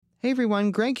Hey everyone,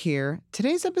 Greg here.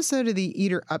 Today's episode of the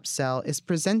Eater Upsell is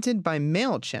presented by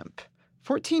MailChimp.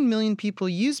 14 million people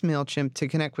use MailChimp to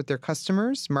connect with their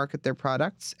customers, market their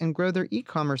products, and grow their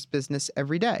e-commerce business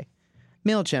every day.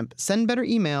 MailChimp, send better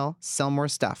email, sell more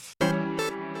stuff.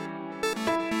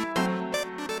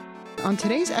 On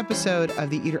today's episode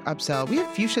of the Eater Upsell, we have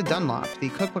Fuchsia Dunlop, the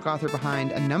cookbook author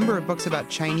behind a number of books about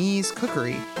Chinese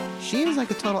cookery. She is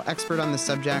like a total expert on the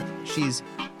subject. She's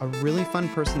a really fun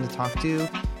person to talk to.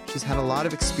 She's had a lot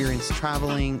of experience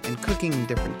traveling and cooking in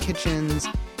different kitchens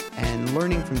and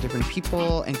learning from different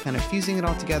people and kind of fusing it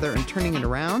all together and turning it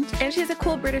around. And she has a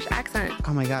cool British accent.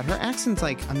 Oh my God, her accent's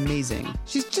like amazing.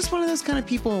 She's just one of those kind of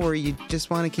people where you just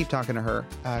want to keep talking to her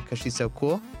because she's so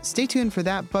cool. Stay tuned for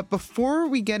that. But before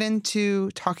we get into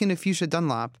talking to Fuchsia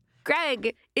Dunlop.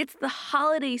 Greg, it's the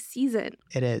holiday season.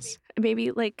 It is.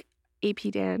 Maybe like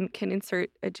AP Dan can insert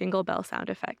a jingle bell sound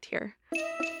effect here.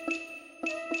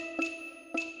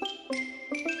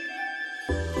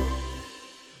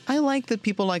 I like that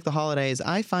people like the holidays.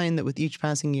 I find that with each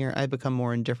passing year, I become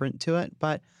more indifferent to it,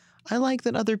 but I like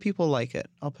that other people like it.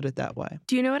 I'll put it that way.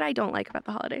 Do you know what I don't like about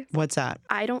the holidays? What's that?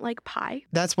 I don't like pie.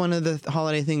 That's one of the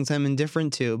holiday things I'm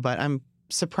indifferent to, but I'm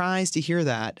surprised to hear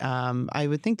that. I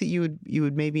would think that you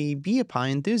would maybe be a pie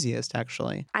enthusiast,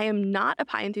 actually. I am not a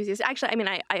pie enthusiast. Actually, I mean,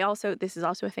 I also, this is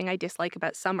also a thing I dislike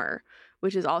about summer,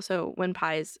 which is also when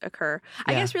pies occur.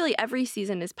 I guess really every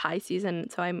season is pie season,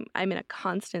 so I'm in a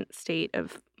constant state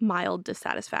of mild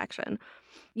dissatisfaction.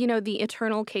 You know, the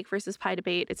eternal cake versus pie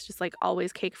debate, it's just like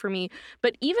always cake for me.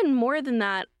 But even more than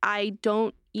that, I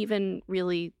don't even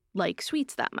really like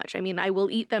sweets that much. I mean, I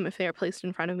will eat them if they are placed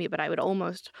in front of me, but I would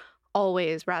almost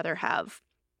always rather have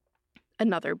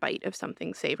another bite of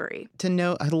something savory.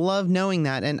 I love knowing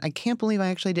that, and I can't believe I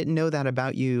actually didn't know that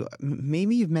about you.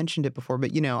 Maybe you've mentioned it before,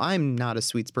 but, I'm not a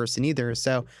sweets person either,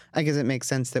 so I guess it makes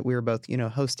sense that we were both,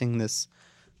 hosting this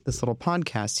little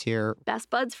podcast here. Best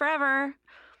buds forever.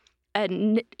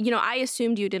 And, I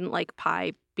assumed you didn't like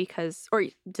pie or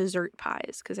dessert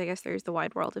pies, because I guess there's the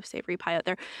wide world of savory pie out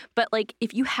there. But,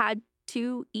 if you had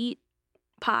to eat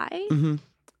pie,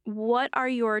 what are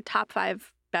your top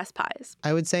 5 best pies?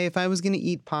 I would say if I was going to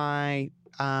eat pie,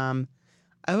 I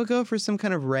would go for some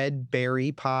kind of red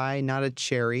berry pie, not a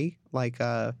cherry, like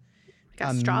a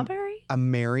strawberry? A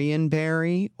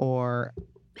Marionberry, or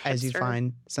Hipster. As you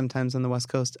find sometimes on the West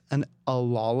Coast, an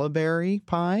Lullaberry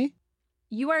pie.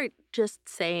 You are just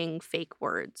saying fake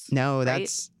words. No,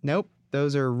 right? Nope.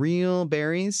 Those are real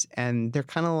berries, and they're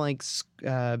kind of like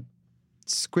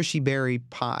squishy berry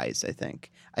pies, I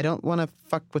think. I don't want to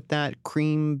fuck with that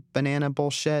cream banana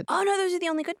bullshit. Oh, no, those are the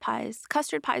only good pies.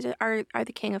 Custard pies are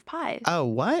the king of pies. Oh,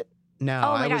 what? No.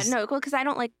 Oh, my God, no. Well, because I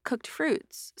don't like cooked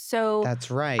fruits. So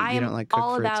that's right. I you don't like cooked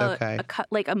fruits. All about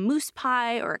okay. a mousse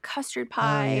pie or a custard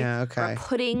pie. Oh, yeah, okay. Or a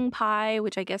pudding pie,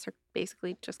 which I guess are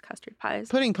basically just custard pies.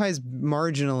 Pudding pie is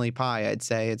marginally pie, I'd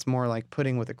say. It's more like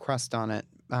pudding with a crust on it,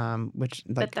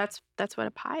 But that's what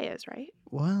a pie is, right?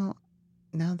 Well,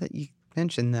 now that you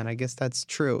mention that, I guess that's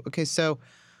true. Okay, so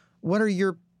what are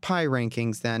your pie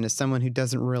rankings then, as someone who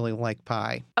doesn't really like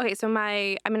pie? Okay, so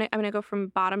I'm gonna go from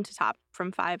bottom to top,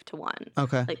 from 5 to 1.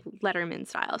 Okay. Like Letterman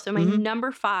style. So my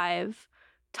number 5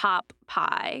 top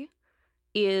pie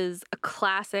is a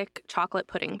classic chocolate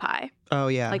pudding pie. Oh,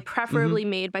 yeah. Like preferably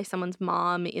made by someone's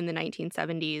mom in the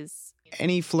 1970s.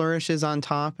 Any flourishes on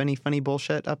top? Any funny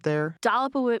bullshit up there?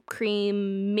 Dollop of whipped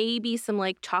cream, maybe some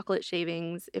chocolate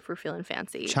shavings if we're feeling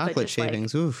fancy. Chocolate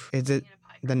shavings, oof. Is it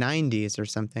the 90s or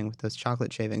something with those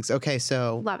chocolate shavings? Okay,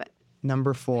 so. Love it.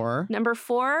 Number 4. Number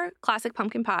 4, classic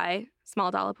pumpkin pie, small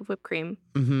dollop of whipped cream.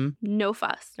 No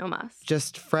fuss, no muss.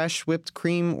 Just fresh whipped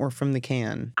cream or from the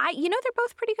can? They're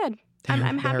both pretty good.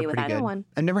 I'm happy with either one.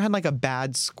 I've never had a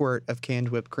bad squirt of canned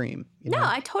whipped cream. No,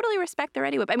 I totally respect the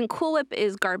Ready Whip. I mean, Cool Whip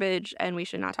is garbage and we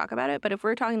should not talk about it. But if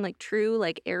we're talking true,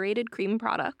 aerated cream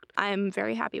product, I'm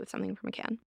very happy with something from a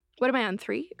can. What am I on,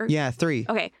 3? Yeah, 3.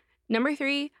 Okay. Number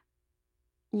 3,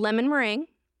 lemon meringue.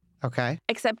 Okay.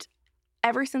 Except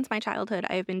ever since my childhood,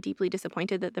 I have been deeply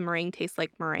disappointed that the meringue tastes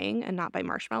like meringue and not by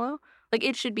marshmallow.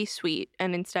 It should be sweet,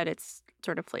 and instead it's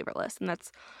sort of flavorless. And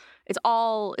it's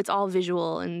all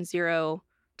visual and zero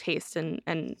taste, and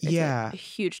it's a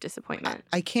huge disappointment.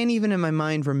 I can't even in my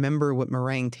mind remember what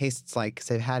meringue tastes like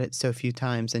because I've had it so few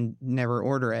times and never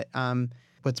order it.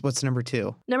 What's number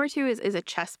 2? Number 2 is a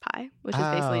chess pie, which is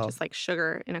basically just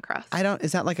sugar in a crust.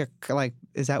 Is that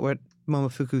is that what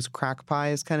Momofuku's crack pie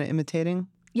is kind of imitating?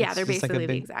 Yeah, they're basically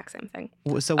the exact same thing.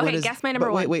 So guess my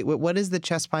number 1. Wait, what is the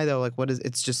chess pie though?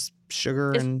 It's just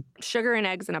sugar and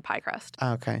eggs in a pie crust.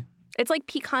 Okay. It's like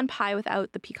pecan pie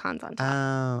without the pecans on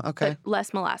top. Oh, okay. But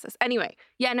less molasses. Anyway,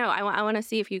 yeah, no, I want to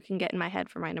see if you can get in my head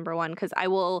for my number one, because I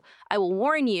will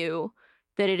warn you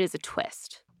that it is a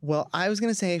twist. Well, I was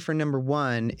going to say for number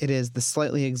one, it is the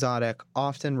slightly exotic,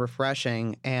 often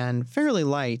refreshing, and fairly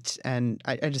light, and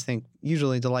I just think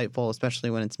usually delightful,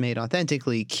 especially when it's made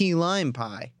authentically, key lime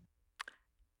pie.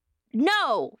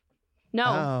 No,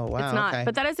 Oh, wow, it's not. okay.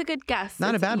 But that is a good guess.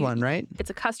 Not a bad one, right? It's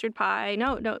a custard pie.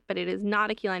 No, but it is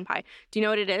not a key lime pie. Do you know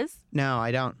what it is? No,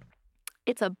 I don't.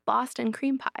 It's a Boston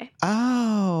cream pie.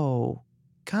 Oh,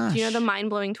 gosh. Do you know the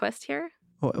mind-blowing twist here?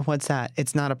 What's that?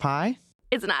 It's not a pie?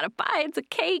 It's not a pie. It's a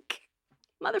cake,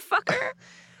 motherfucker.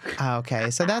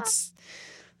 Okay, so that's,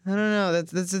 I don't know,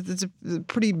 that's a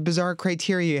pretty bizarre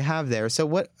criteria you have there.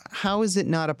 So how is it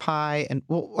not a pie? And,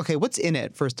 well, okay, what's in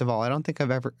it, first of all? I don't think I've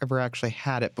ever actually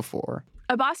had it before.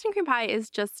 A Boston cream pie is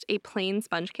just a plain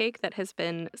sponge cake that has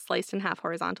been sliced in half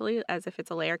horizontally as if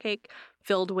it's a layer cake,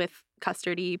 filled with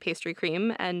custardy pastry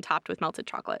cream and topped with melted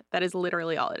chocolate. That is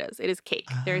literally all it is. It is cake.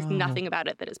 There is nothing about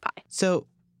it that is pie. So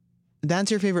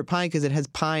that's your favorite pie because it has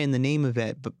pie in the name of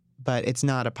it, but it's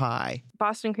not a pie.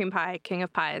 Boston cream pie, king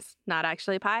of pies, not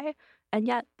actually pie, and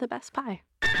yet the best pie.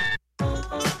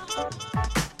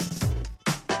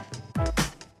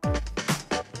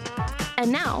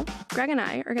 And now, Greg and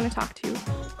I are going to talk to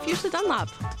Fuchsia Dunlop.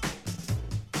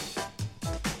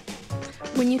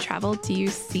 When you travel, do you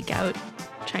seek out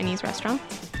Chinese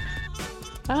restaurants?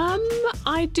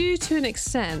 I do to an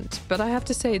extent, but I have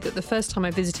to say that the first time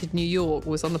I visited New York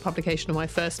was on the publication of my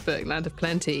first book, Land of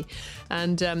Plenty,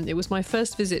 and it was my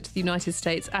first visit to the United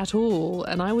States at all,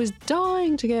 and I was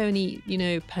dying to go and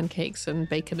eat, pancakes and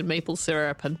bacon and maple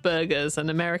syrup and burgers and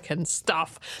American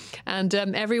stuff, and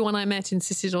everyone I met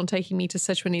insisted on taking me to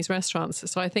Sichuanese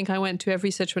restaurants, so I think I went to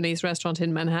every Sichuanese restaurant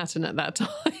in Manhattan at that time.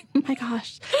 Oh my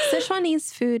gosh.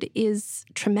 Sichuanese food is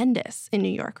tremendous in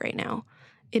New York right now.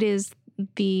 It is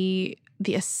the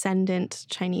ascendant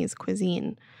Chinese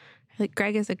cuisine. Like,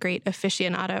 Greg is a great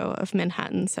aficionado of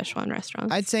Manhattan Szechuan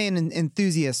restaurants. I'd say an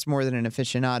enthusiast more than an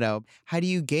aficionado. How do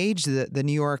you gauge the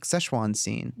New York Szechuan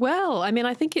scene? Well, I mean,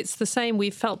 I think it's the same.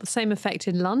 We've felt the same effect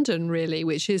in London, really,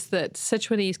 which is that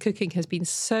Sichuanese cooking has been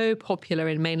so popular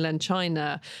in mainland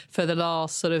China for the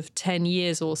last sort of 10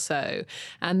 years or so.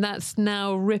 And that's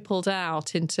now rippled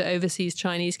out into overseas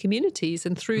Chinese communities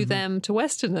and through them to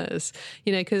Westerners,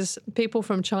 because people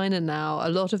from China now, a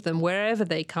lot of them, wherever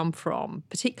they come from,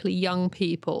 particularly young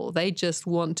people, they just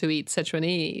want to eat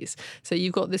Sichuanese. So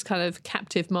you've got this kind of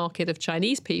captive market of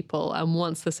Chinese people, and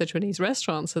once the Sichuanese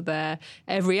restaurants are there,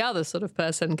 every other sort of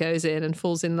person goes in and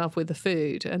falls in love with the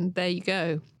food, and there you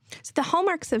go. So the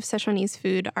hallmarks of Sichuanese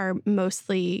food are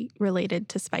mostly related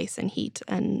to spice and heat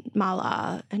and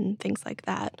mala and things like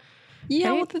that. Yeah,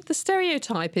 right? well, the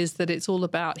stereotype is that it's all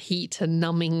about heat and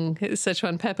numbing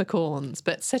Sichuan peppercorns,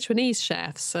 but Sichuanese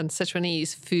chefs and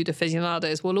Sichuanese food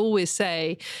aficionados will always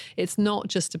say it's not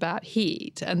just about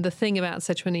heat. And the thing about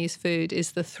Sichuanese food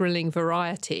is the thrilling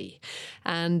variety.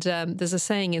 And there's a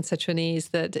saying in Sichuanese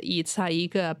that 一菜一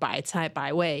个百菜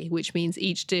百味, which means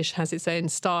each dish has its own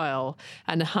style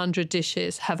and 100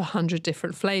 dishes have 100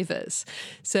 different flavors.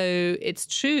 So it's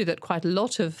true that quite a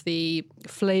lot of the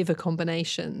flavor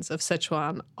combinations of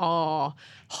Sichuan are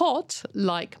hot,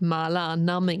 like mala,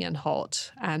 numbing and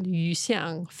hot, and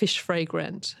yuxiang, fish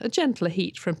fragrant, a gentler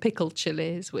heat from pickled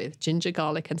chilies with ginger,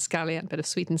 garlic and scallion, bit of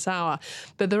sweet and sour.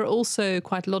 But there are also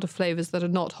quite a lot of flavors that are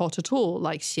not hot at all,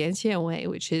 like xian xian wei,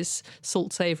 which is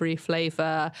salt savory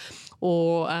flavor,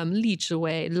 or li zhi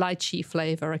wei, lychee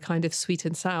flavor, a kind of sweet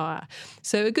and sour.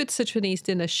 So a good Sichuanese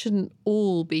dinner shouldn't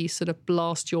all be sort of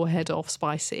blast your head off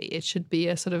spicy. It should be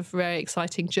a sort of very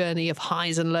exciting journey of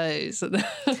highs and lows.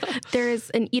 There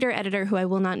is an Eater editor who I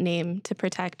will not name to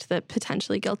protect the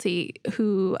potentially guilty,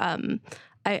 who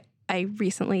I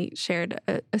recently shared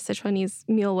a Sichuanese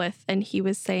meal with, and he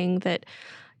was saying that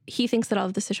he thinks that all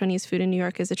of the Sichuanese food in New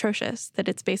York is atrocious, that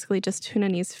it's basically just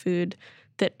Hunanese food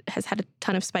that has had a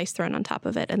ton of spice thrown on top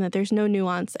of it, and that there's no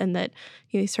nuance, and that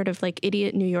sort of like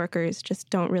idiot New Yorkers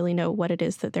just don't really know what it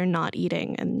is that they're not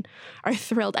eating and are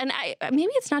thrilled. And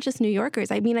maybe it's not just New Yorkers.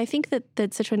 I mean, I think that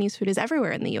Sichuanese food is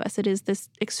everywhere in the U.S. It is this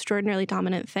extraordinarily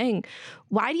dominant thing.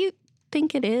 Why do you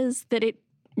think it is that it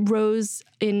rose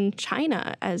in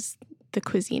China as the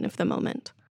cuisine of the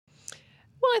moment?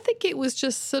 Well, I think it was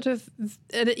just sort of,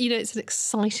 it's an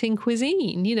exciting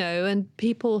cuisine, and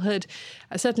people had,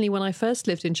 certainly when I first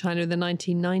lived in China in the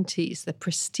 1990s, the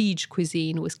prestige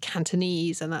cuisine was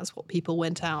Cantonese, and that's what people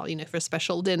went out, for a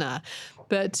special dinner.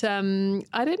 But I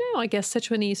don't know, I guess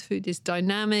Sichuanese food is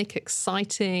dynamic,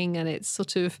 exciting, and it's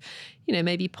sort of,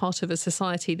 maybe part of a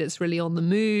society that's really on the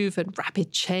move and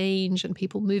rapid change and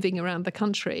people moving around the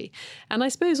country. And I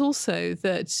suppose also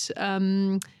that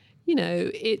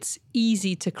it's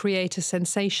easy to create a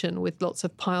sensation with lots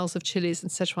of piles of chilies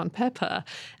and Sichuan pepper.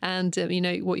 And,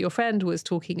 what your friend was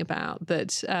talking about,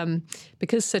 that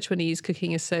because Sichuanese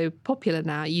cooking is so popular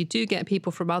now, you do get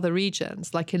people from other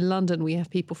regions. Like in London, we have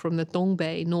people from the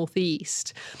Dongbei,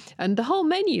 northeast. And the whole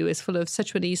menu is full of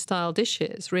Sichuanese-style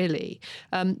dishes, really,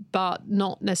 but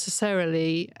not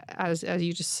necessarily, as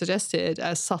you just suggested,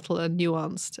 as subtle and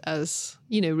nuanced as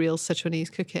real Sichuanese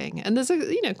cooking. And there's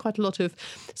quite a lot of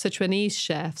Sichuanese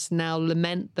chefs now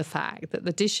lament the fact that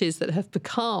the dishes that have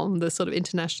become the sort of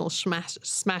international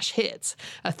smash hits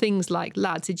are things like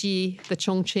la ziji, the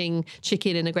Chongqing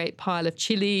chicken in a great pile of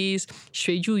chilies,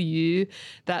 shui zhu yu,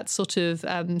 that sort of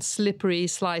slippery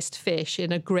sliced fish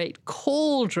in a great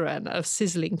cauldron of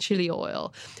sizzling chili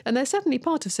oil. And they're certainly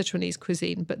part of Sichuanese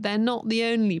cuisine, but they're not the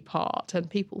only part. And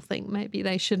people think maybe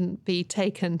they shouldn't be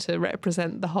taken to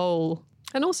represent the whole.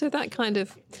 And also that kind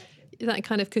of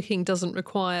cooking doesn't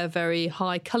require very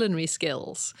high culinary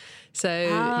skills. So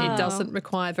it doesn't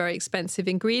require very expensive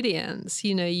ingredients.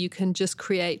 You can just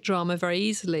create drama very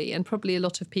easily. And probably a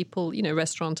lot of people,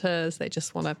 restaurateurs, they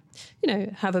just want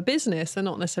to, have a business. They're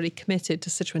not necessarily committed to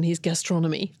Sichuanese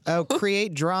gastronomy. Oh,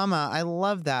 create drama. I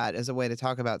love that as a way to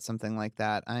talk about something like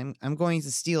that. I'm going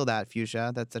to steal that,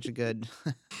 Fuchsia. That's such a good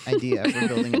idea for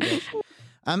building a dish.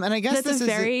 And I guess that's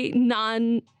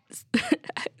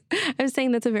I was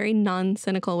saying that's a very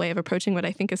non-cynical way of approaching what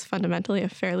I think is fundamentally a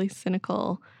fairly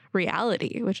cynical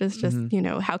reality, which is just,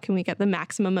 how can we get the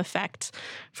maximum effect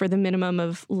for the minimum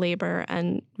of labor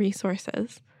and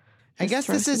resources? I guess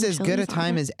this is as good a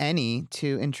time as any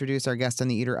to introduce our guest on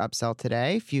the Eater Upsell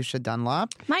today, Fuchsia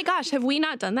Dunlop. My gosh, have we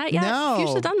not done that yet? No.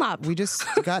 Fuchsia Dunlop. We just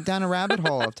got down a rabbit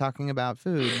hole of talking about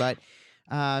food, but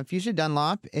Fuchsia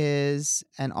Dunlop is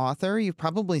an author. You've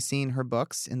probably seen her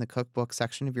books in the cookbook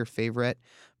section of your favorite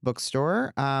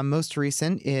bookstore. Most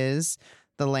recent is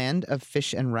The Land of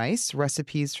Fish and Rice,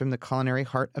 Recipes from the Culinary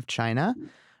Heart of China.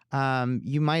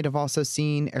 You might have also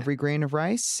seen Every Grain of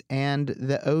Rice and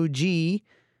the OG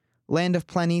Land of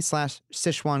Plenty /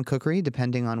 Sichuan Cookery,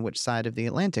 depending on which side of the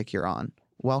Atlantic you're on.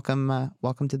 Welcome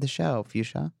to the show,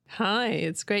 Fuchsia. Hi,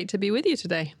 it's great to be with you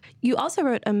today. You also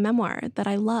wrote a memoir that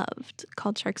I loved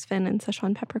called Shark's Fin and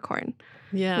Sichuan Peppercorn.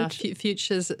 Yeah,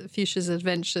 Fuchsia's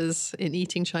adventures in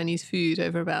eating Chinese food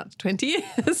over about 20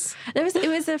 years. It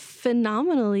was a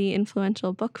phenomenally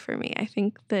influential book for me. I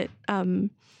think that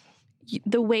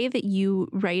the way that you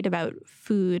write about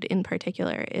food in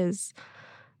particular is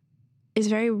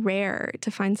very rare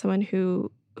to find someone who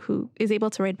is able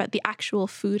to write about the actual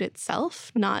food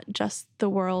itself, not just the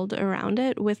world around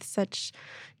it, with such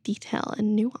detail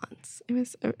and nuance.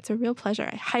 It's a real pleasure.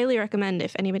 I highly recommend,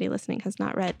 if anybody listening has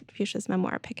not read Fuchsia's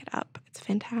memoir, pick it up. It's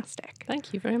fantastic.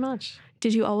 Thank you very much.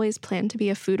 Did you always plan to be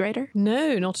a food writer?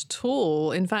 No, not at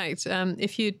all. In fact,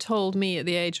 if you told me at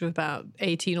the age of about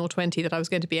 18 or 20 that I was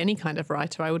going to be any kind of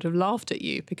writer, I would have laughed at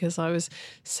you because I was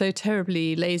so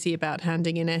terribly lazy about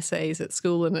handing in essays at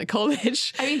school and at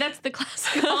college. I mean, that's the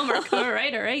classic hallmark of a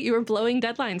writer, right? You were blowing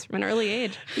deadlines from an early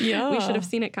age. Yeah. We should have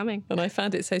seen it coming. And I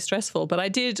found it so stressful. But I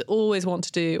did always want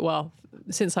to do,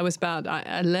 since I was about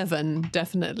 11,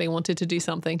 definitely wanted to do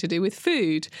something to do with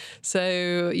food.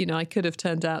 So, I could have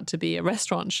turned out to be a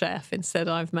restaurant chef. Instead,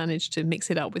 I've managed to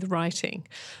mix it up with writing.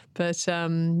 But,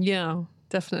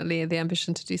 definitely the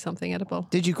ambition to do something edible.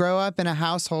 Did you grow up in a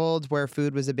household where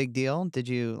food was a big deal? Did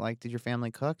your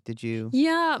family cook?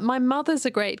 Yeah, my mother's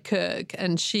a great cook,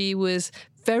 and she was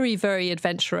very, very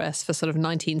adventurous for sort of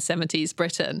 1970s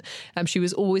Britain. She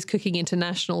was always cooking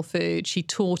international food. She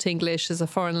taught English as a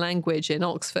foreign language in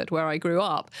Oxford, where I grew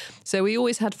up. So we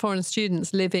always had foreign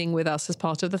students living with us as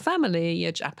part of the family,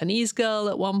 a Japanese girl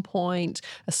at one point,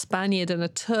 a Spaniard and a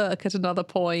Turk at another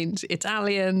point,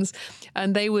 Italians,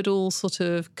 and they would all sort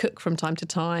of cook from time to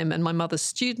time. And my mother's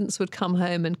students would come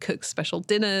home and cook special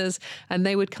dinners, and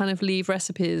they would kind of leave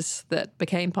recipes that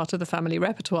became part of the family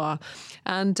repertoire.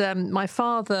 And my father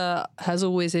father has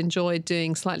always enjoyed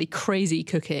doing slightly crazy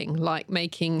cooking, like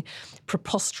making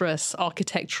preposterous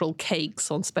architectural cakes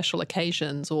on special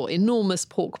occasions, or enormous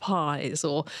pork pies,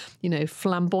 or,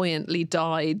 flamboyantly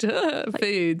dyed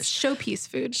foods. Showpiece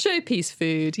food. Showpiece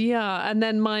food, yeah. And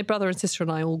then my brother and sister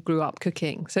and I all grew up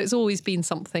cooking. So it's always been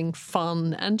something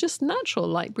fun and just natural,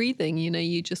 like breathing.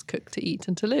 You just cook to eat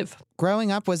and to live.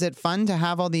 Growing up, was it fun to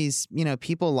have all these,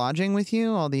 people lodging with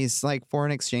you, all these like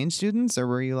foreign exchange students? Or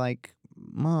were you like,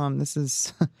 Mom, this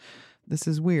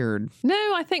is weird? No,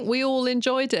 I think we all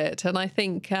enjoyed it. And I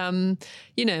think,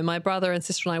 my brother and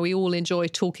sister and I, we all enjoy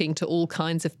talking to all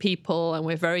kinds of people, and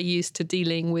we're very used to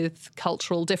dealing with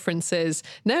cultural differences.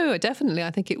 No, definitely.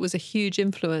 I think it was a huge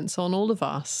influence on all of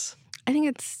us. I think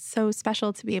it's so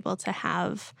special to be able to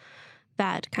have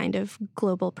that kind of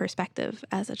global perspective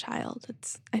as a child.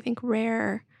 It's, I think,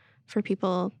 rare for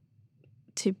people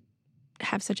to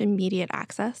have such immediate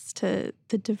access to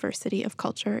the diversity of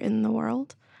culture in the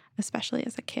world, especially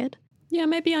as a kid. Yeah,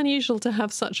 maybe unusual to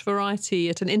have such variety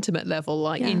at an intimate level,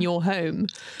 like in your home.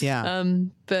 Yeah.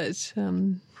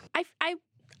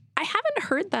 I haven't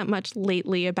heard that much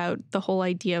lately about the whole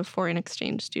idea of foreign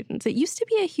exchange students. It used to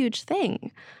be a huge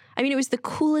thing. I mean, it was the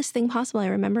coolest thing possible. I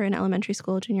remember in elementary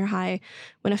school, junior high,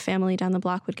 when a family down the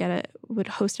block would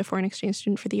host a foreign exchange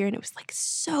student for the year, and it was like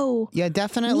so Yeah,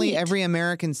 definitely neat. Every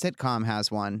American sitcom has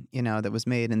one, that was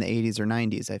made in the 80s or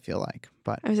 90s, I feel like.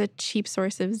 But it was a cheap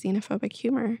source of xenophobic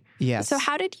humor. yes. So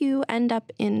how did you end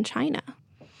up in China?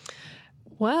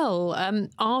 Well,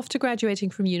 after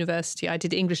graduating from university, I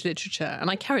did English literature, and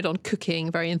I carried on cooking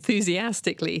very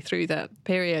enthusiastically through that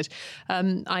period.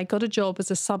 I got a job as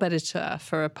a sub-editor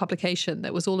for a publication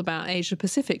that was all about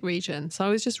Asia-Pacific region. So I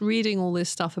was just reading all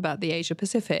this stuff about the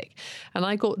Asia-Pacific, and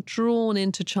I got drawn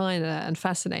into China and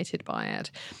fascinated by it.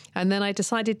 And then I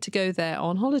decided to go there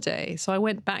on holiday. So I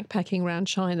went backpacking around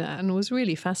China and was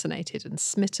really fascinated and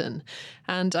smitten.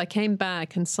 And I came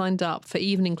back and signed up for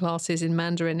evening classes in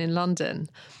Mandarin in London.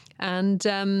 And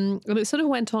it sort of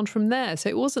went on from there. So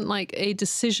it wasn't like a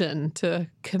decision to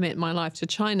commit my life to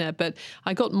China, but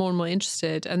I got more and more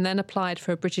interested and then applied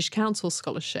for a British Council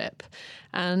scholarship.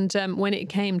 And when it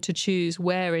came to choose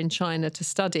where in China to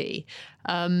study,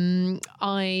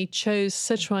 I chose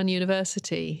Sichuan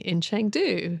University in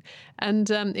Chengdu. And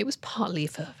it was partly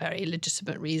for very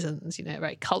legitimate reasons, a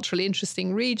very culturally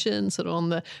interesting region, sort of on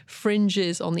the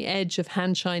fringes, on the edge of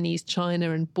Han Chinese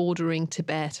China and bordering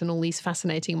Tibet and all these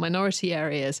fascinating minority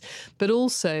areas, but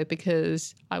also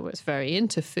because I was very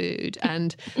into food.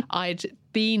 And I'd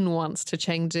been once to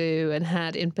Chengdu and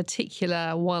had in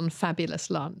particular one fabulous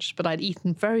lunch, but I'd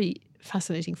eaten very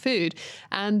fascinating food.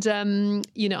 And,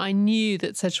 I knew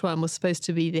that Sichuan was supposed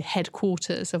to be the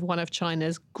headquarters of one of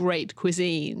China's great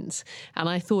cuisines. And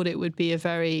I thought it would be a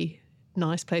very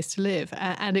nice place to live.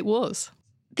 And it was.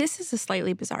 This is a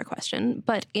slightly bizarre question,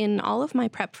 but in all of my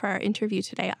prep for our interview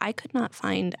today, I could not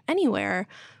find anywhere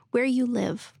where you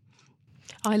live.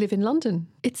 I live in London.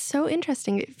 It's so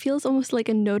interesting. It feels almost like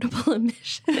a notable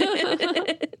omission.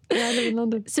 Yeah, I live in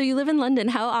London. So you live in London.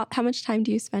 How much time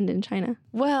do you spend in China?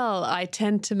 Well, I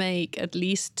tend to make at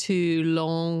least 2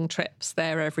 long trips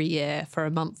there every year for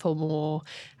a month or more.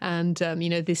 And,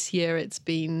 this year it's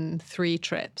been 3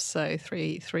 trips, so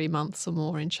three months or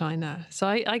more in China. So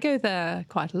I go there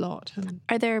quite a lot.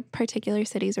 Are there particular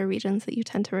cities or regions that you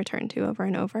tend to return to over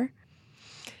and over?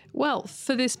 Well,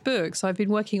 for this book, so I've been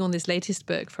working on this latest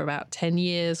book for about 10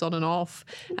 years on and off.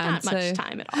 Not much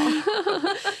time at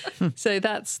all. So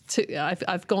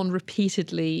I've gone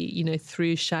repeatedly,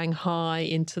 through Shanghai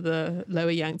into the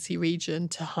lower Yangtze region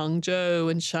to Hangzhou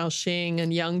and Shaoxing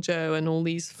and Yangzhou and all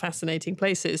these fascinating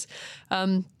places.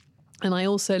 And I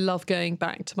also love going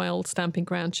back to my old stamping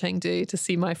ground, Chengdu, to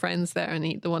see my friends there and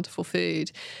eat the wonderful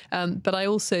food. But I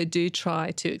also do try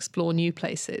to explore new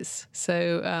places.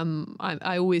 So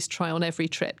I always try on every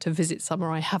trip to visit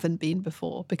somewhere I haven't been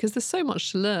before, because there's so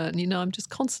much to learn. I'm just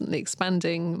constantly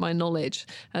expanding my knowledge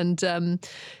and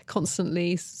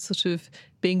constantly sort of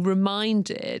being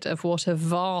reminded of what a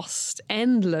vast,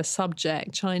 endless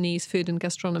subject Chinese food and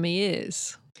gastronomy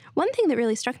is. One thing that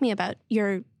really struck me about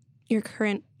your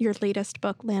latest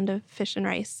book, Land of Fish and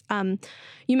Rice.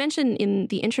 You mentioned in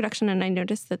the introduction, and I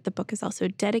noticed that the book is also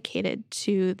dedicated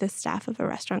to the staff of a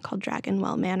restaurant called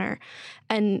Dragonwell Manor.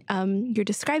 And you're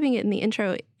describing it in the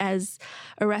intro as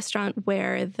a restaurant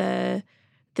where the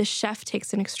chef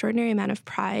takes an extraordinary amount of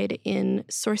pride in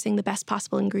sourcing the best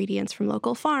possible ingredients from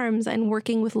local farms and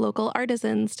working with local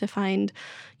artisans to find,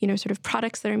 sort of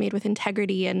products that are made with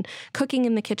integrity and cooking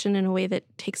in the kitchen in a way that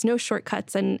takes no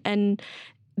shortcuts. And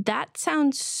that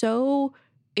sounds so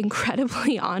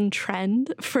incredibly on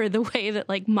trend for the way that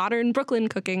like modern Brooklyn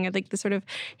cooking and like the sort of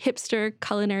hipster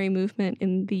culinary movement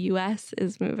in the US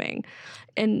is moving.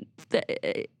 And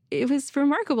it was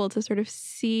remarkable to sort of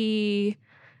see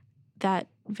that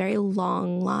very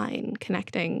long line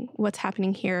connecting what's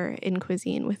happening here in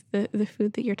cuisine with the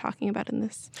food that you're talking about in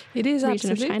this It is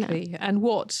region absolutely. of China. And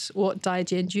what Dai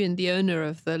Jianjun, the owner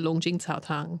of the Longjing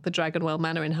Caotang, the Dragonwell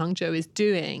Manor in Hangzhou, is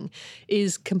doing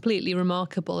is completely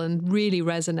remarkable and really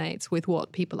resonates with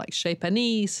what people like Chez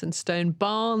Panisse and Stone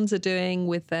Barns are doing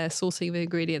with their sourcing of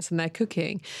ingredients and their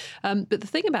cooking. But the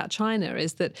thing about China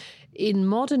is that in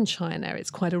modern China,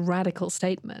 it's quite a radical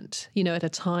statement, at a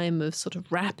time of sort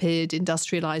of rapid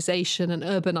industrialization and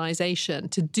urbanization.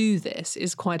 To do this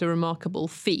is quite a remarkable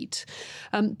feat.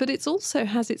 But it also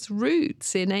has its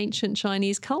roots in ancient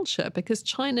Chinese culture, because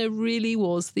China really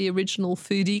was the original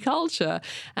foodie culture.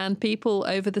 And people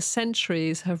over the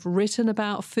centuries have written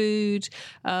about food.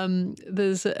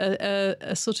 There's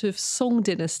a sort of Song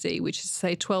dynasty, which is,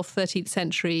 say, 12th, 13th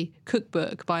century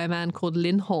cookbook by a man called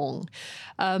Lin Hong,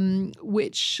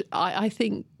 which I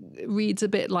think reads a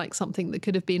bit like something that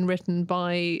could have been written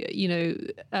by,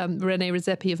 René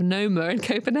Redzepi of Noma in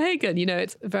Copenhagen.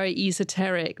 It's very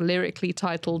esoteric, lyrically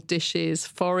titled dishes,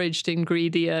 foraged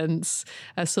ingredients,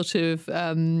 a sort of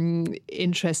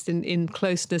interest in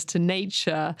closeness to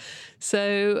nature.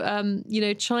 So,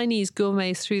 Chinese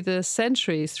gourmets through the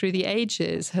centuries, through the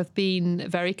ages, have been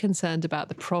very concerned about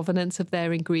the provenance of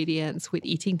their ingredients, with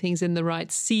eating things in the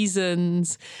right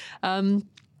seasons.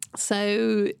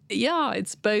 So,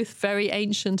 it's both very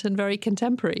ancient and very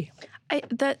contemporary.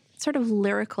 That sort of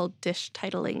lyrical dish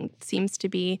titling seems to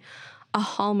be a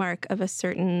hallmark of a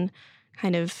certain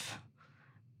kind of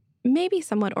maybe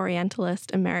somewhat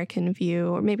Orientalist American view,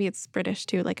 or maybe it's British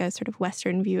too, like a sort of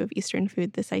Western view of Eastern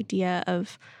food, this idea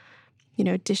of,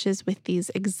 dishes with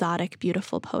these exotic,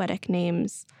 beautiful, poetic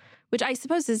names, which I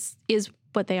suppose is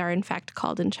what they are in fact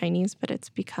called in Chinese, but it's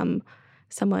become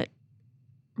somewhat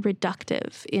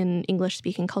reductive in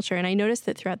English-speaking culture. And I noticed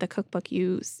that throughout the cookbook,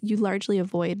 you largely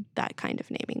avoid that kind of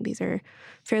naming. These are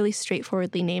fairly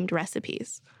straightforwardly named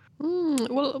recipes.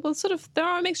 Well, sort of, there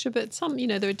are a mixture, but some,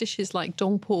 there are dishes like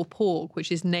Dongpo pork,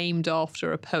 which is named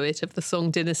after a poet of the Song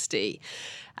dynasty.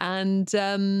 And,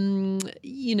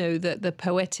 the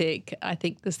poetic, I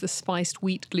think there's the spiced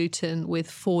wheat gluten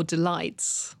with 4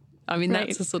 delights. I mean, Right.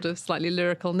 That's a sort of slightly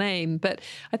lyrical name. But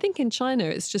I think in China,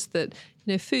 it's just that,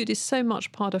 food is so much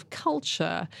part of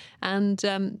culture, and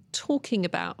talking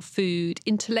about food,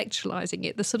 intellectualizing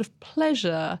it, the sort of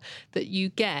pleasure that you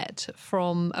get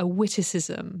from a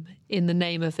witticism in the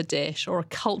name of a dish or a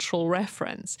cultural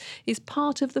reference is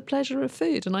part of the pleasure of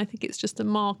food. And I think it's just a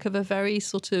mark of a very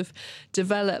sort of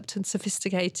developed and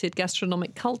sophisticated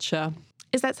gastronomic culture.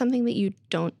 Is that something that you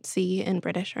don't see in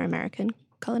British or American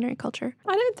culinary culture?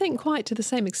 I don't think quite to the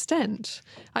same extent.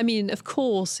 I mean, of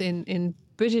course, in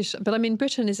British, but I mean,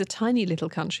 Britain is a tiny little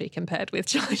country compared with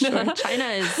China. Sure.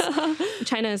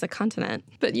 China is a continent.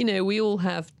 But, we all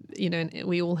have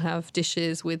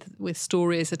dishes with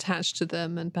stories attached to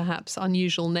them, and perhaps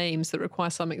unusual names that require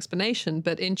some explanation.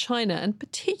 But in China, and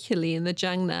particularly in the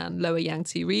Jiangnan, Lower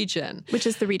Yangtze region, Which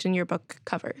is the region your book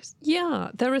covers.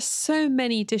 Yeah, there are so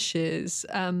many dishes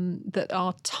that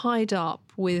are tied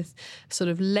up with sort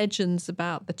of legends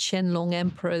about the Qianlong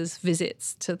Emperor's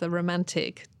visits to the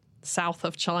romantic south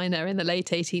of China in the late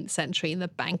 18th century, and the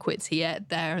banquets he ate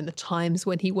there, and the times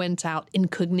when he went out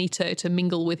incognito to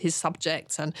mingle with his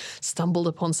subjects and stumbled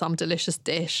upon some delicious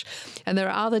dish. And there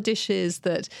are other dishes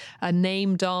that are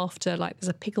named after, like there's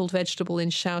a pickled vegetable in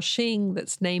Shaoxing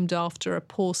that's named after a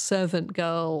poor servant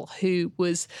girl who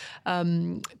was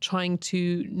trying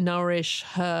to nourish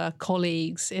her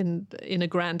colleagues in a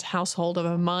grand household of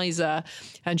a miser,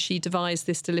 and she devised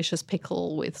this delicious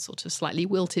pickle with sort of slightly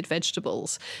wilted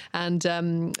vegetables. And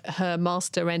her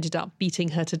master ended up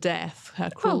beating her to death, her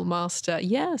cruel master.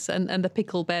 Yes, and the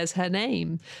pickle bears her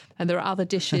name. And there are other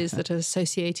dishes that are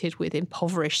associated with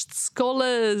impoverished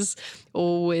scholars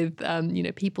or with,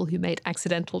 people who made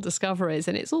accidental discoveries.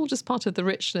 And it's all just part of the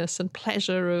richness and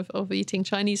pleasure of eating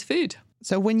Chinese food.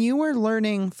 So when you were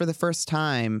learning for the first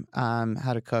time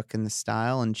how to cook in the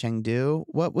style in Chengdu,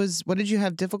 what did you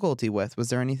have difficulty with? Was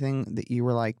there anything that you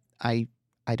were like, I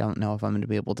don't know if I'm going to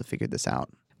be able to figure this out?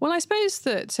 Well, I suppose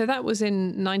that was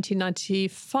in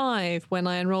 1995 when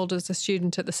I enrolled as a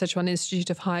student at the Sichuan Institute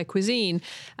of Higher Cuisine.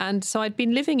 And so I'd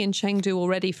been living in Chengdu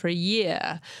already for a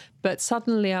year, but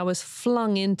suddenly I was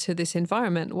flung into this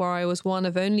environment where I was one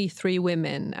of only 3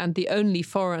 women and the only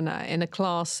foreigner in a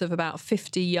class of about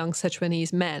 50 young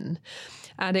Sichuanese men.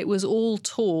 and it was all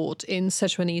taught in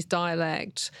Sichuanese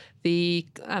dialect. The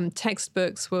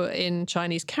textbooks were in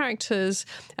Chinese characters.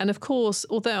 And of course,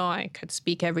 although I could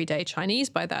speak everyday Chinese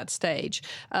by that stage,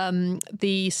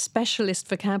 the specialist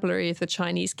vocabulary of the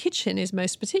Chinese kitchen is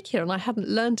most particular, and I hadn't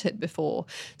learnt it before.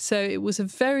 So it was a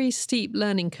very steep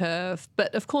learning curve.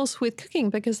 But of course, with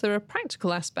cooking, because there are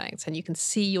practical aspects and you can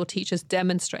see your teachers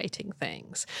demonstrating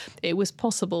things, it was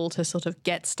possible to sort of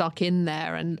get stuck in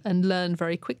there and learn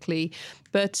very quickly.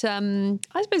 But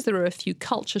I suppose there are a few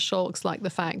culture shocks, like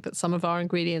the fact that some of our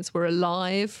ingredients were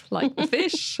alive, like the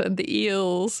fish and the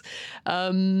eels.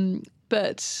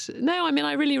 But no, I mean,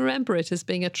 I really remember it as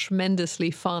being a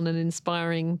tremendously fun and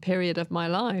inspiring period of my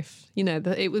life. You know,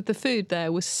 the food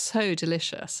there was so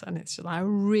delicious, and it's just, I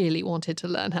really wanted to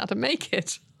learn how to make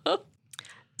it.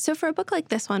 So for a book like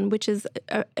this one, which is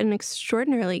an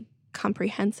extraordinarily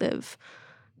comprehensive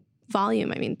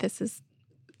volume, I mean, this is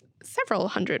several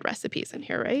hundred recipes in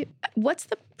here, right? What's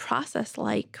the process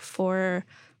like for,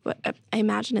 I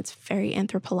imagine it's very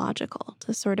anthropological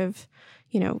to sort of,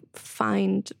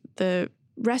 find the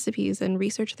recipes and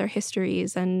research their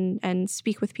histories and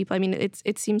speak with people. I mean,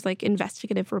 it seems like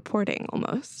investigative reporting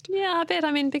almost. Yeah, a bit.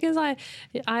 I mean, because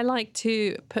I like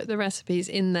to put the recipes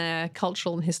in their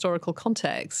cultural and historical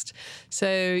context.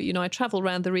 So, I travel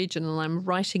around the region and I'm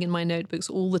writing in my notebooks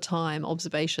all the time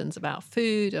observations about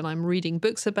food, and I'm reading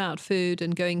books about food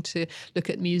and going to look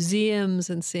at museums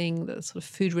and seeing the sort of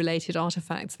food-related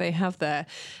artifacts they have there.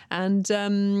 And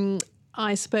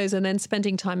I suppose, and then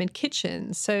spending time in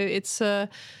kitchens. So it's I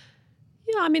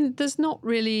mean, there's not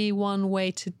really one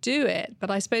way to do it,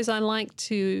 but I suppose I like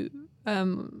to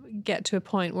get to a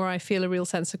point where I feel a real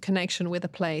sense of connection with a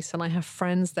place, and I have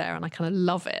friends there, and I kind of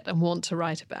love it and want to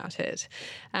write about it.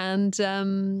 And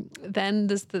then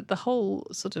there's the whole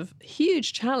sort of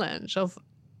huge challenge of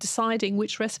deciding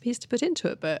which recipes to put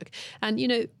into a book. And,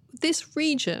 this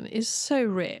region is so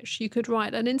rich. You could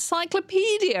write an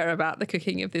encyclopedia about the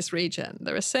cooking of this region.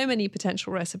 There are so many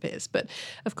potential recipes. But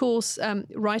of course,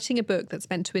 writing a book that's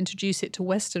meant to introduce it to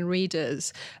Western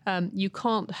readers, you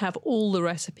can't have all the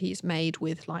recipes made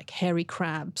with like hairy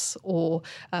crabs or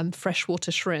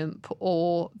freshwater shrimp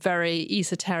or very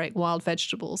esoteric wild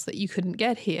vegetables that you couldn't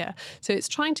get here. So it's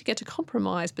trying to get a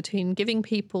compromise between giving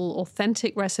people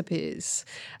authentic recipes,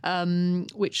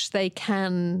 which they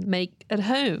can make at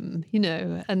home,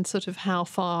 and sort of how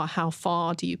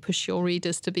far do you push your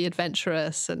readers to be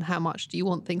adventurous, and how much do you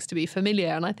want things to be familiar?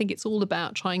 And I think it's all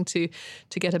about trying to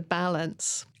get a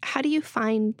balance. How do you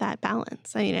find that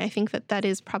balance? I mean, I think that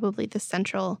is probably the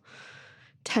central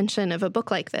tension of a book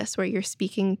like this, where you're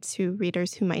speaking to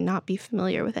readers who might not be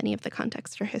familiar with any of the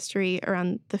context or history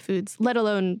around the foods, let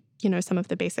alone, some of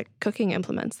the basic cooking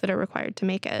implements that are required to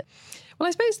make it. Well,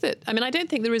 I suppose I don't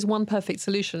think there is one perfect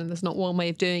solution, and there's not one way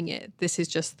of doing it. This is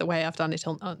just the way I've done it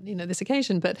on this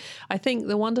occasion. But I think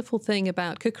the wonderful thing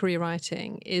about cookery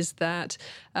writing is that,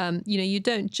 you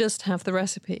don't just have the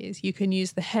recipes. You can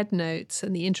use the head notes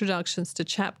and the introductions to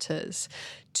chapters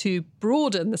to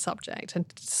broaden the subject and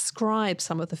describe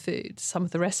some of the foods, some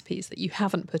of the recipes that you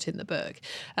haven't put in the book,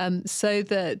 so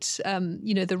that,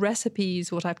 the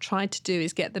recipes, what I've tried to do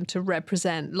is get them to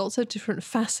represent lots of different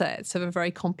facets of a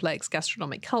very complex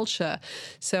gastronomic culture.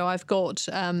 So I've got,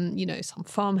 some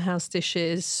farmhouse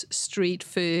dishes, street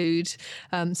food,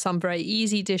 some very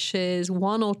easy dishes,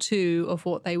 one or two of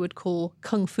what they would call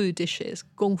kung fu dishes,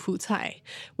 gong fu cai,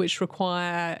 which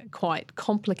require quite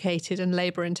complicated and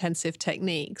labor-intensive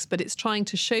techniques. But it's trying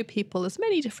to show people as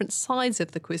many different sides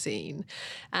of the cuisine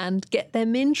and get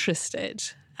them interested,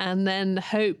 and then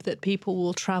hope that people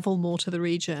will travel more to the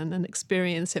region and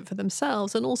experience it for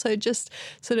themselves, and also just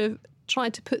sort of try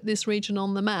to put this region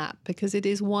on the map, because it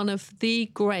is one of the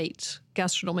great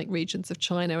gastronomic regions of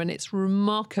China, and it's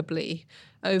remarkably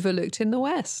overlooked in the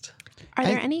West. Are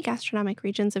there any gastronomic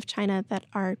regions of China that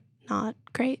are not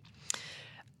great?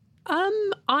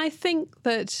 I think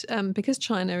that because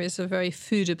China is a very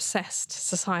food-obsessed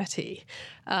society,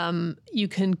 you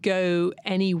can go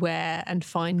anywhere and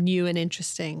find new and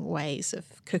interesting ways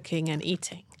of cooking and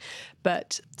eating.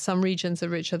 But some regions are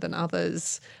richer than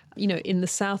others. In the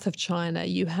south of China,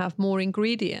 you have more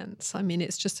ingredients. I mean,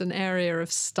 it's just an area of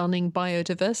stunning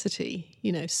biodiversity.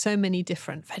 So many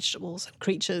different vegetables and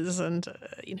creatures and,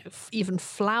 even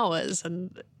flowers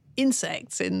and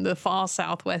insects in the far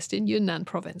southwest in Yunnan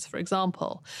province, for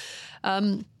example.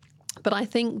 But I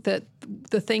think that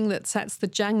the thing that sets the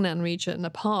Jiangnan region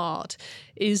apart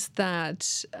is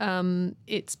that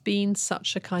it's been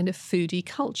such a kind of foodie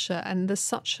culture, and there's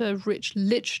such a rich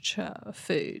literature of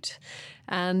food.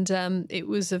 And it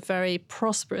was a very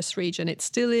prosperous region. It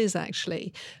still is,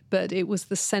 actually. But it was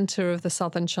the center of the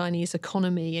southern Chinese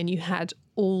economy. And you had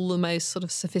all the most sort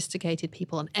of sophisticated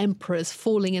people and emperors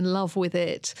falling in love with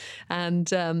it.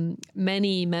 And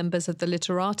many members of the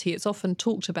literati, it's often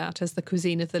talked about as the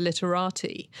cuisine of the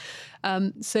literati.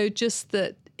 So just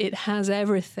that it has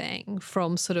everything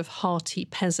from sort of hearty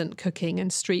peasant cooking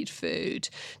and street food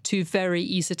to very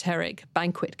esoteric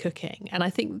banquet cooking. And I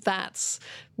think that's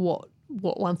what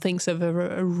one thinks of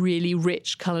a really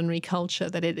rich culinary culture,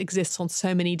 that it exists on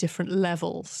so many different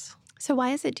levels. So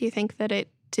why is it, do you think, that it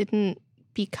didn't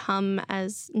become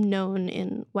as known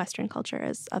in Western culture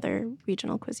as other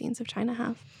regional cuisines of China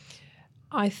have?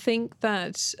 I think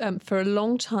that for a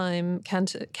long time,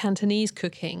 Cantonese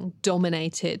cooking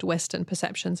dominated Western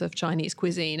perceptions of Chinese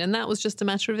cuisine. And that was just a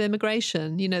matter of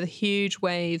immigration. You know, the huge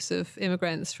waves of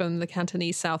immigrants from the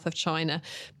Cantonese south of China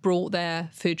brought their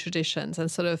food traditions and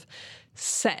sort of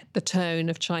set the tone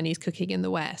of Chinese cooking in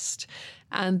the West.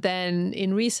 And then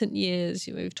in recent years,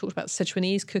 we've talked about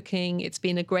Sichuanese cooking. It's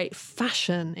been a great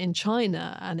fashion in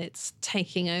China, and it's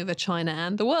taking over China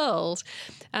and the world.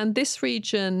 And this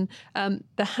region, there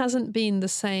hasn't been the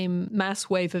same mass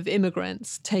wave of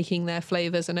immigrants taking their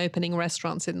flavors and opening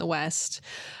restaurants in the West.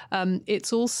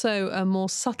 It's also a more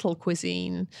subtle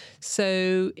cuisine.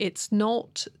 So it's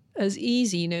not as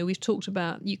easy. You know, we've talked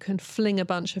about you can fling a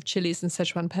bunch of chilies and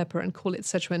Sichuan pepper and call it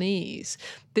Sichuanese.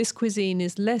 This cuisine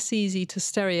is less easy to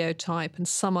stereotype and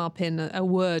sum up in a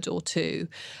word or two.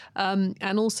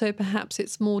 And also perhaps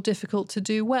it's more difficult to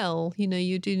do well. You know,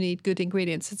 you do need good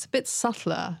ingredients. It's a bit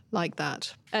subtler like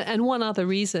that. And one other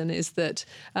reason is that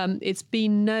it's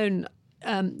been known.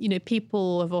 You know,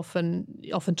 people have often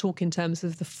talk in terms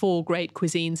of the four great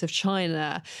cuisines of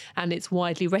China, and it's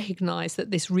widely recognized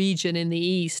that this region in the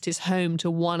east is home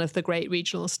to one of the great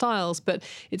regional styles, but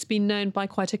it's been known by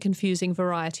quite a confusing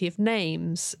variety of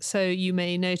names. So you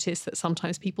may notice that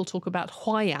sometimes people talk about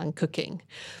Huaiyang cooking.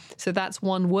 So that's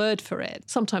one word for it.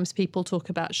 Sometimes people talk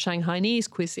about Shanghainese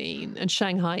cuisine, and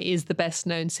Shanghai is the best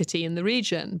known city in the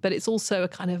region, but it's also a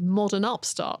kind of modern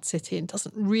upstart city and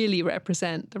doesn't really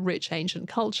represent the rich ancient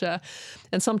culture.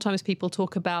 And sometimes people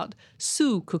talk about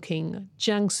Su cooking,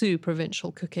 Jiangsu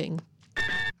provincial cooking.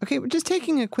 Okay, we're just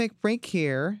taking a quick break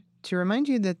here to remind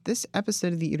you that this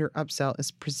episode of the Eater Upsell is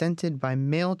presented by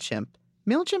MailChimp.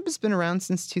 MailChimp has been around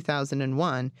since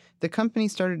 2001. The company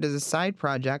started as a side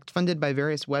project funded by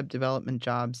various web development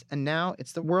jobs, and now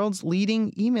it's the world's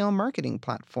leading email marketing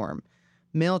platform.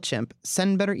 MailChimp,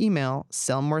 send better email,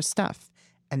 sell more stuff.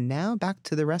 And now back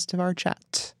to the rest of our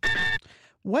chat.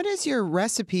 What is your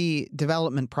recipe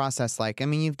development process like? I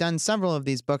mean, you've done several of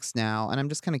these books now, and I'm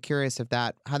just kind of curious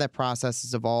how that process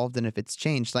has evolved and if it's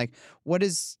changed. Like,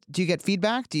 do you get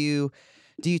feedback? Do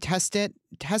you test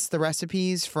the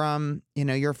recipes from,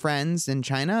 your friends in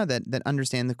China that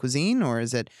understand the cuisine? Or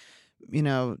is it,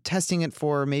 testing it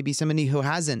for maybe somebody who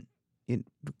hasn't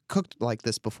cooked like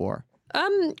this before?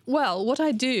 Well, what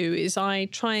I do is I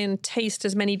try and taste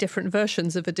as many different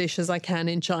versions of a dish as I can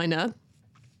in China.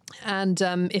 And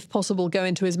if possible, go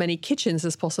into as many kitchens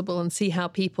as possible and see how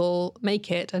people make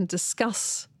it and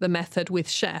discuss the method with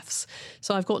chefs.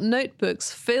 So I've got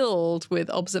notebooks filled with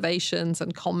observations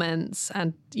and comments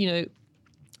and,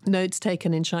 notes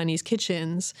taken in Chinese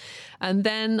kitchens. And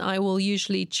then I will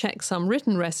usually check some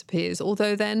written recipes,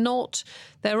 although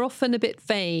they're often a bit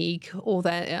vague, or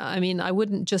I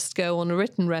wouldn't just go on a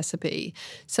written recipe.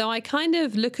 So I kind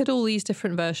of look at all these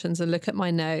different versions and look at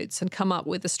my notes and come up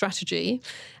with a strategy.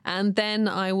 And then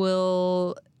I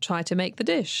will try to make the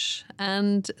dish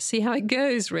and see how it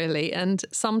goes, really. And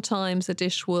sometimes a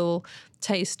dish will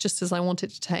taste just as I want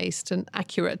it to taste and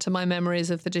accurate to my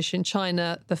memories of the dish in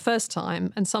China the first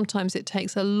time. And sometimes it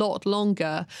takes a lot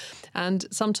longer. And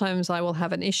sometimes I will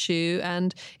have an issue.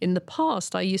 And in the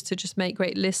past, I used to just make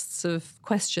great lists of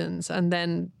questions. And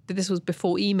then this was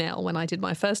before email when I did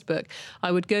my first book.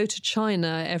 I would go to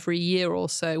China every year or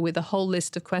so with a whole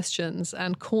list of questions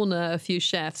and corner a few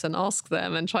chefs and ask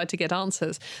them and try to get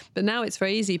answers. But now it's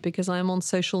very easy because I'm on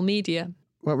social media.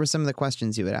 What were some of the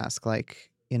questions you would ask?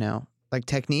 Like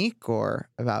technique or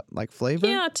about flavor?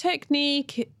 Yeah,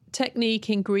 technique,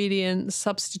 ingredients,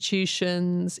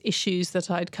 substitutions, issues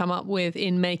that I'd come up with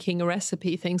in making a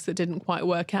recipe, things that didn't quite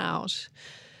work out.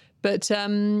 But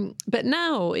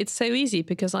now it's so easy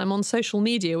because I'm on social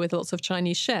media with lots of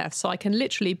Chinese chefs. So I can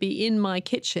literally be in my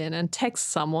kitchen and text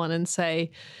someone and say,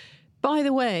 by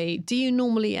the way, do you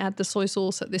normally add the soy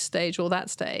sauce at this stage or that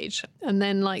stage? And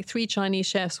then like 3 Chinese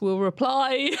chefs will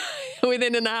reply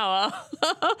within an hour.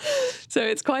 So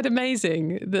it's quite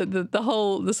amazing,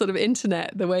 the sort of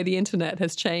internet, the way the internet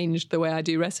has changed the way I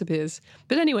do recipes.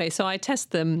 But anyway, so I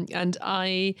test them, and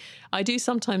I do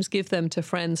sometimes give them to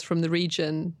friends from the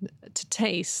region to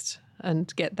taste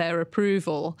and get their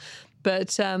approval.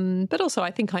 But also I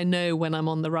think I know when I'm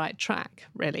on the right track,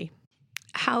 really.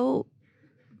 How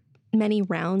many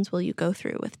rounds will you go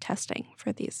through with testing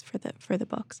for the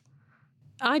books?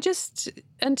 I just,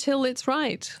 until it's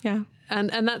right. Yeah.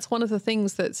 And that's one of the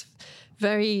things that's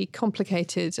very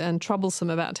complicated and troublesome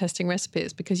about testing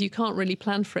recipes, because you can't really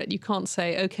plan for it. You can't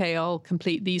say, okay, I'll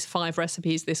complete these 5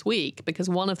 recipes this week, because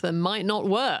one of them might not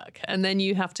work, and then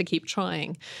you have to keep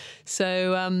trying.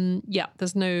 So,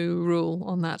 there's no rule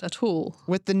on that at all.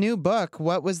 With the new book,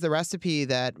 what was the recipe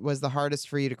that was the hardest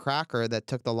for you to crack, or that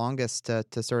took the longest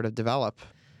to sort of develop?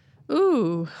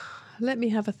 Ooh, let me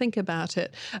have a think about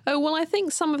it. Oh, well, I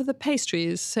think some of the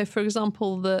pastries, so for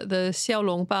example, the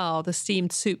xiaolongbao, the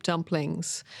steamed soup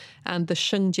dumplings, and the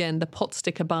shengjian, the pot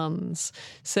sticker buns.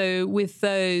 So with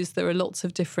those, there are lots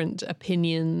of different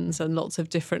opinions and lots of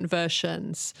different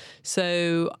versions.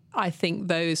 So I think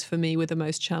those for me were the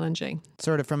most challenging.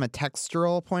 Sort of from a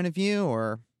textural point of view,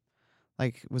 or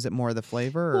like, was it more the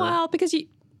flavor? Or? Well, because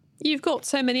you've got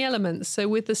so many elements. So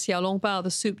with the xiaolongbao, the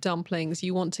soup dumplings,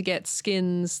 you want to get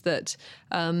skins that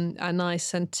are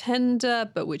nice and tender,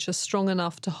 but which are strong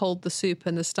enough to hold the soup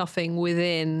and the stuffing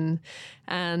within.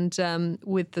 And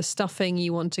with the stuffing,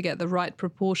 you want to get the right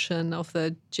proportion of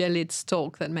the jellied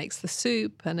stock that makes the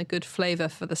soup and a good flavor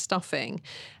for the stuffing.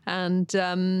 And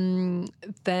then,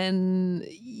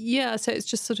 so it's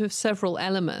just sort of several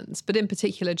elements, but in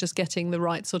particular, just getting the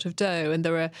right sort of dough. And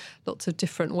there are lots of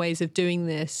different ways of doing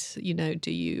this. You know,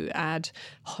 do you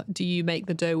make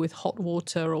the dough with hot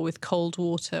water or with cold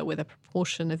water, with a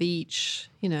proportion of each?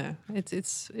 You know,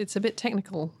 it's a bit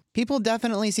technical. People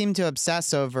definitely seem to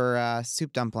obsess over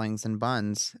soup dumplings and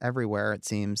buns everywhere, it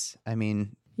seems. I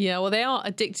mean... Yeah, well, they are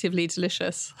addictively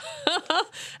delicious.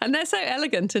 And they're so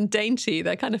elegant and dainty.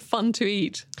 They're kind of fun to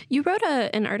eat. You wrote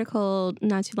an article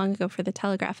not too long ago for The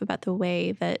Telegraph about the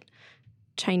way that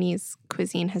Chinese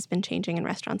cuisine has been changing in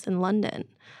restaurants in London.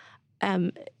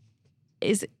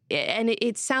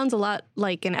 It sounds a lot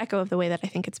like an echo of the way that I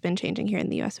think it's been changing here in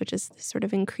the U.S., which is this sort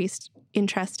of increased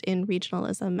interest in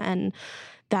regionalism and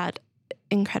that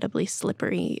incredibly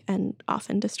slippery and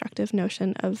often destructive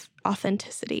notion of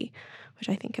authenticity, which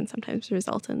I think can sometimes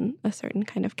result in a certain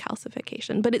kind of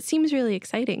calcification. But it seems really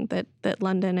exciting that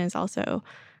London is also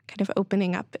kind of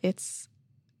opening up its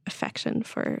affection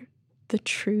for the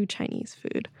true Chinese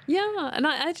food. Yeah, and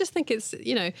I just think it's,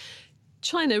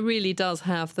 China really does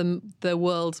have the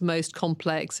world's most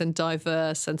complex and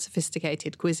diverse and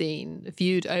sophisticated cuisine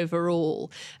viewed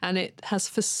overall. And it has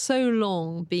for so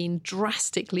long been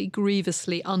drastically,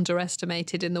 grievously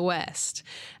underestimated in the West.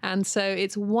 And so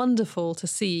it's wonderful to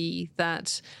see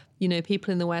that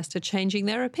people in the West are changing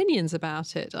their opinions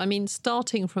about it. I mean,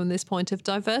 starting from this point of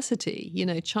diversity,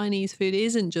 Chinese food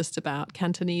isn't just about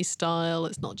Cantonese style.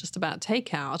 It's not just about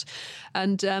takeout.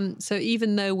 And so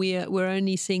even though we're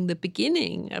only seeing the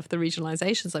beginning of the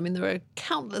regionalizations, I mean, there are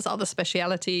countless other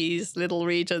specialities, little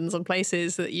regions and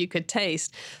places that you could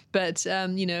taste. But,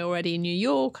 already in New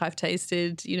York, I've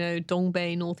tasted,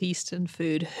 Dongbei northeastern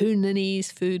food,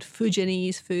 Hunanese food,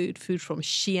 Fujianese food from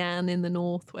Xi'an in the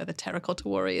north, where the terracotta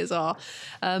warriors are.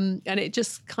 And it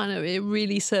just it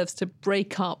really serves to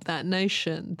break up that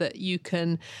notion that you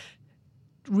can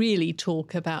really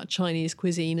talk about Chinese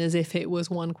cuisine as if it was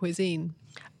one cuisine.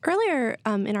 Earlier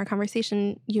in our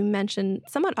conversation, you mentioned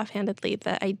somewhat offhandedly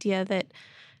the idea that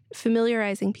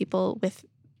familiarizing people with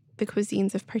the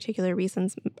cuisines of particular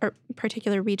regions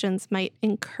might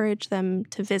encourage them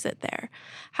to visit there.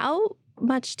 How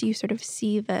much do you sort of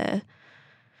see the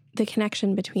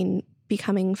connection between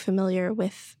becoming familiar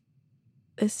with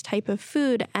this type of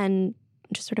food and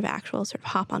just sort of actual sort of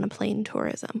hop on a plane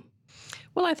tourism?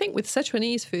 Well, I think with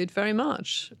Sichuanese food, very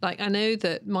much. Like, I know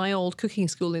that my old cooking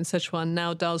school in Sichuan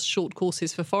now does short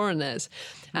courses for foreigners.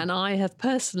 And I have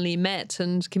personally met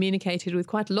and communicated with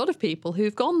quite a lot of people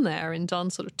who've gone there and done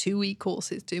sort of 2-week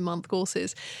courses, 2-month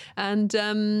courses. And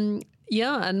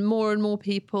and more and more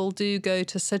people do go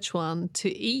to Sichuan to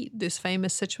eat this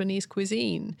famous Sichuanese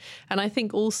cuisine. And I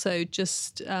think also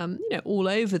just, all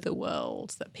over the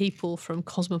world that people from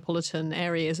cosmopolitan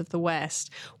areas of the West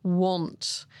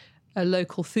want a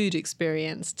local food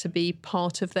experience to be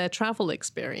part of their travel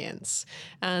experience.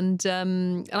 And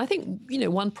I think,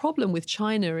 one problem with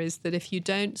China is that if you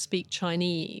don't speak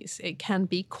Chinese, it can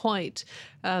be quite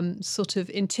sort of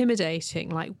intimidating.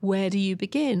 Like, where do you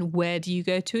begin? Where do you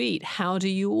go to eat? How do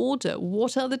you order?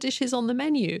 What are the dishes on the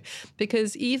menu?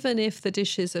 Because even if the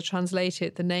dishes are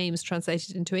translated, the names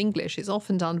translated into English, it's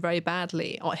often done very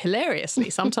badly or hilariously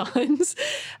sometimes.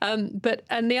 And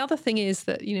the other thing is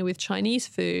that, with Chinese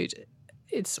food,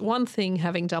 it's one thing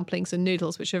having dumplings and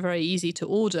noodles, which are very easy to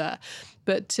order.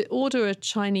 But to order a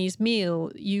Chinese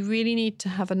meal, you really need to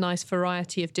have a nice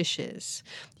variety of dishes.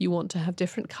 You want to have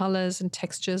different colors and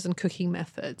textures and cooking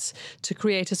methods to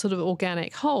create a sort of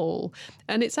organic whole.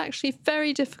 And it's actually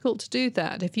very difficult to do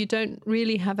that if you don't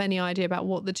really have any idea about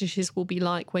what the dishes will be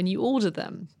like when you order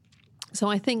them. So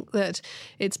I think that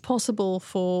it's possible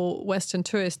for Western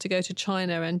tourists to go to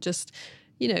China and just,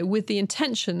 with the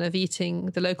intention of eating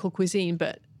the local cuisine,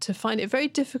 but to find it very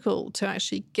difficult to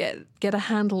actually get a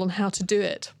handle on how to do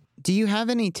it. Do you have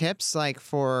any tips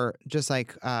for just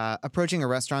approaching a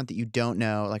restaurant that you don't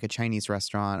know, like a Chinese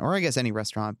restaurant, or I guess any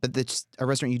restaurant, but that's a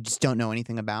restaurant you just don't know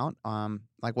anything about,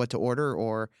 like what to order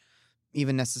or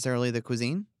even necessarily the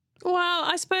cuisine? Well,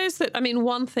 I suppose that,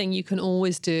 one thing you can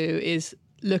always do is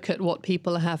look at what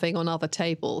people are having on other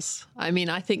tables. I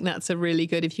think that's a really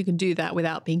good, if you can do that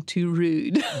without being too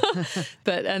rude.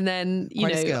 And then,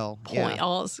 Quite a skill.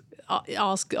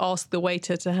 ask the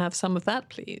waiter to have some of that,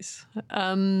 please.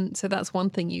 So that's one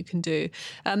thing you can do.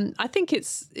 I think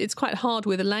it's quite hard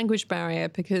with a language barrier,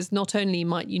 because not only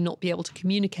might you not be able to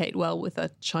communicate well with a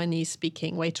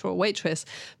Chinese-speaking waiter or waitress,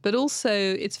 but also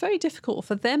it's very difficult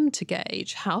for them to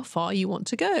gauge how far you want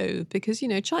to go, because,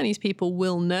 Chinese people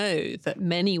will know that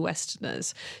many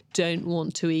Westerners don't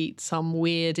want to eat some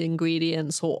weird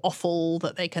ingredients or offal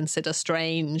that they consider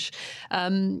strange.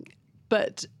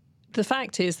 But the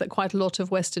fact is that quite a lot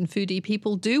of Western foodie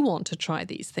people do want to try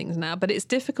these things now, but it's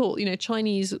difficult. A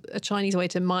Chinese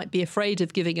waiter might be afraid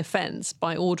of giving offense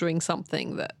by ordering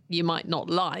something that you might not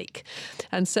like.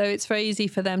 And so it's very easy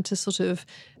for them to sort of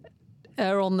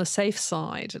err on the safe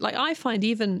side. Like, I find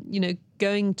even,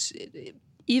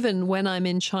 even when I'm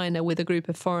in China with a group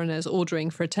of foreigners ordering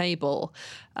for a table,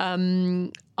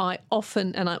 I'm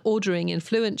ordering in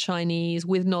fluent Chinese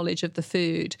with knowledge of the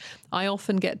food, I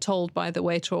often get told by the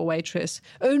waiter or waitress,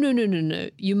 oh, no,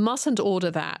 you mustn't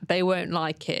order that. They won't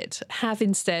like it. Have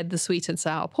instead the sweet and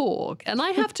sour pork. And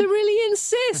I have to really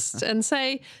insist and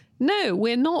say, no,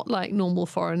 we're not like normal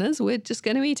foreigners. We're just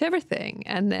going to eat everything.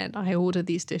 And then I order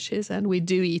these dishes and we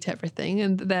do eat everything,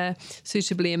 and they're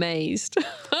suitably amazed.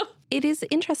 It is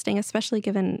interesting, especially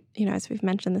given, as we've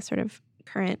mentioned, this sort of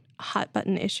current hot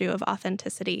button issue of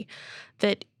authenticity,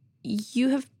 that you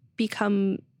have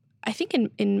become, I think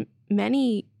in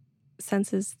many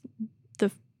senses,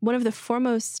 one of the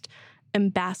foremost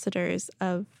ambassadors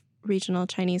of regional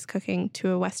Chinese cooking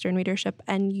to a Western readership,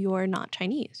 and you're not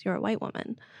Chinese, you're a white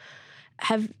woman.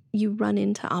 Have you run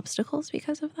into obstacles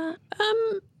because of that?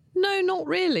 No, not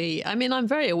really. I'm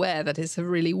very aware that it's a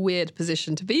really weird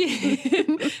position to be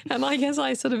in, and I guess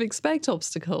I sort of expect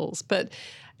obstacles. But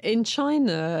in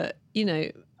China,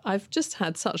 I've just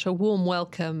had such a warm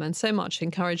welcome and so much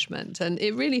encouragement, and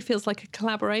it really feels like a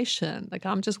collaboration. Like,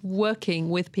 I'm just working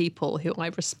with people who I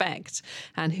respect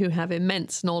and who have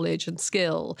immense knowledge and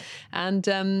skill, and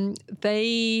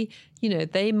they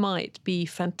might be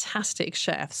fantastic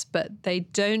chefs, but they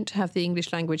don't have the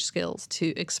English language skills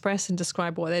to express and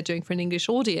describe what they're doing for an English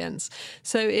audience.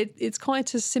 So it's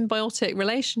quite a symbiotic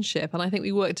relationship, and I think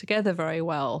we work together very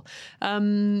well.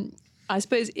 I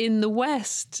suppose in the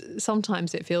West,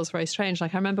 sometimes it feels very strange.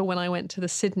 Like, I remember when I went to the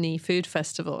Sydney Food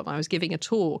Festival and I was giving a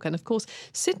talk. And of course,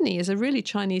 Sydney is a really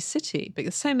Chinese city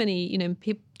because so many,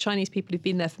 Chinese people who've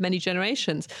been there for many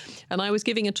generations. And I was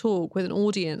giving a talk with an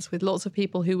audience with lots of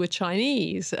people who were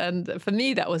Chinese. And for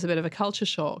me, that was a bit of a culture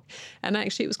shock. And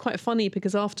actually, it was quite funny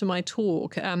because after my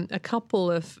talk, a couple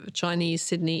of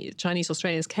Chinese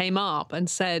Australians came up and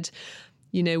said,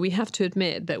 we have to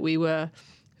admit that we were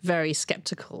very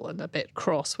skeptical and a bit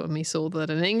cross when we saw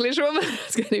that an English woman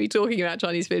was going to be talking about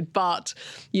Chinese food. But,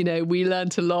 we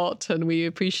learnt a lot and we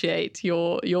appreciate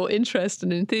your interest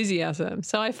and enthusiasm.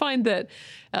 So I find that,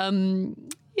 in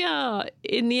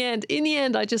the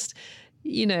end, I just,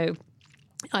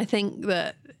 I think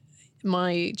that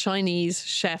my Chinese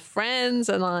chef friends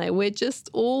and we're just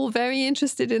all very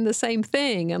interested in the same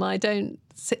thing. And I don't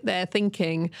sit there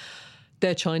thinking,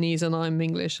 they're Chinese and I'm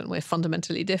English and we're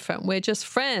fundamentally different. We're just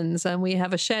friends and we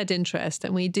have a shared interest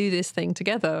and we do this thing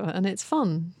together and it's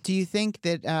fun. Do you think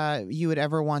that you would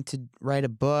ever want to write a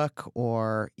book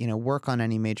or, work on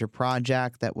any major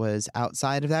project that was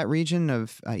outside of that region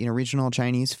of, regional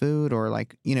Chinese food? Or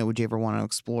would you ever want to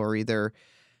explore either,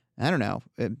 I don't know,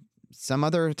 some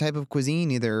other type of cuisine,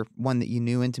 either one that you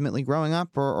knew intimately growing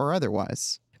up or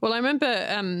otherwise? Well, I remember,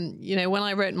 when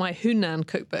I wrote my Hunan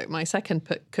cookbook, my second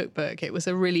cookbook, it was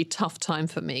a really tough time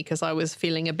for me because I was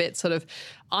feeling a bit sort of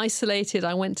isolated.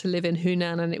 I went to live in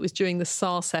Hunan and it was during the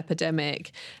SARS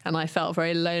epidemic and I felt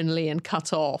very lonely and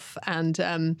cut off.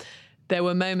 And there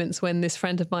were moments when this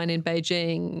friend of mine in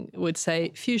Beijing would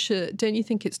say, Fuchsia, don't you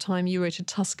think it's time you wrote a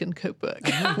Tuscan cookbook?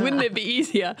 Wouldn't it be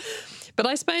easier? But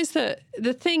I suppose that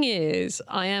the thing is,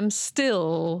 I am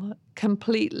still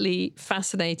completely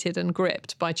fascinated and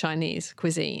gripped by Chinese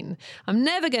cuisine. I'm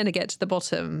never going to get to the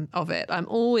bottom of it. I'm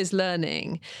always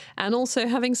learning. And also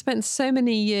having spent so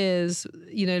many years,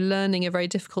 learning a very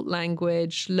difficult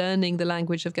language, learning the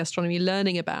language of gastronomy,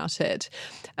 learning about it,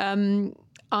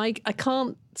 I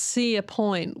can't see a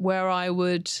point where I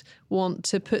would want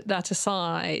to put that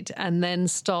aside and then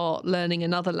start learning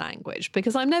another language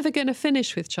because I'm never going to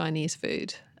finish with Chinese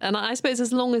food. And I suppose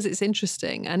as long as it's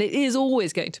interesting, and it is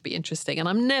always going to be interesting, and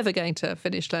I'm never going to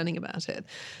finish learning about it.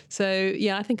 So,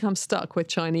 yeah, I think I'm stuck with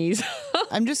Chinese.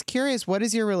 I'm just curious, what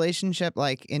is your relationship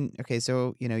like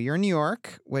you're in New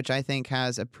York, which I think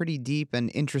has a pretty deep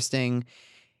and interesting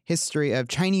history of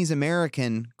Chinese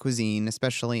American cuisine,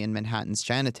 especially in Manhattan's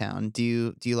Chinatown. Do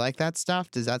you like that stuff?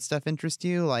 Does that stuff interest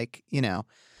you? Like,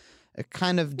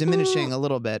 kind of diminishing a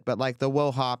little bit, but like the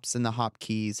Wo Hops and the Hop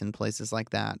Keys and places like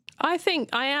that. I think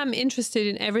I am interested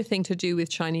in everything to do with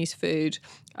Chinese food.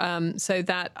 So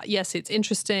that, yes, it's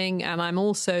interesting. And I'm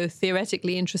also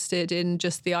theoretically interested in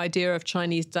just the idea of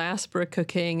Chinese diaspora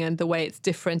cooking and the way it's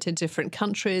different in different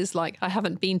countries. Like, I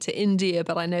haven't been to India,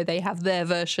 but I know they have their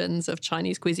versions of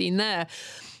Chinese cuisine there.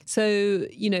 So,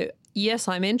 yes,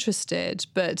 I'm interested,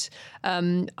 but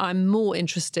I'm more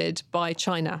interested by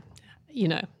China,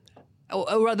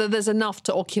 Or rather, there's enough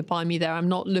to occupy me there. I'm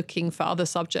not looking for other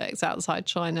subjects outside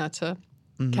China to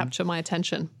capture my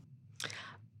attention.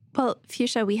 Well,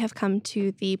 Fuchsia, we have come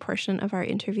to the portion of our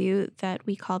interview that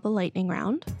we call the lightning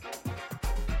round,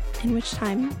 in which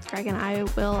time Greg and I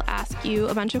will ask you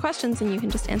a bunch of questions and you can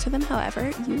just answer them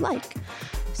however you like.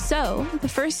 So the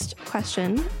first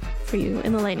question for you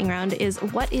in the lightning round is,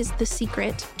 what is the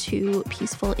secret to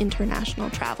peaceful international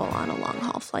travel on a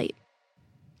long-haul flight?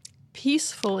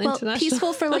 Peaceful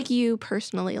for like you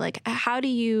personally. Like,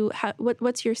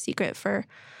 what's your secret for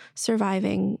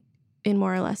surviving in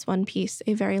more or less one piece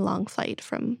a very long flight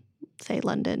from, say,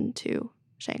 London to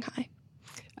Shanghai?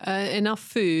 Enough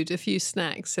food, a few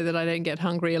snacks so that I don't get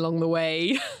hungry along the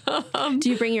way.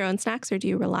 Do you bring your own snacks or do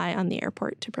you rely on the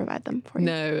airport to provide them for you?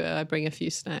 No, I bring a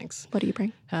few snacks. What do you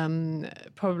bring?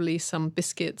 Probably some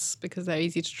biscuits because they're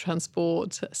easy to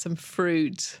transport, some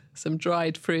fruit, some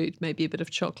dried fruit, maybe a bit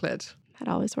of chocolate. That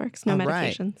always works. No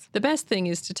medications. Right. The best thing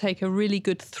is to take a really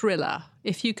good thriller.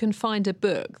 If you can find a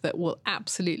book that will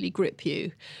absolutely grip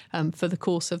you for the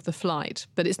course of the flight.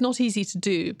 But it's not easy to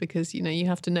do because, you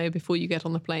have to know before you get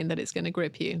on the plane that it's going to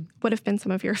grip you. What have been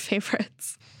some of your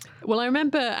favorites? Well, I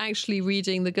remember actually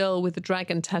reading The Girl with the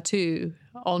Dragon Tattoo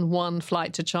on one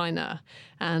flight to China.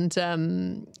 And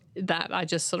that I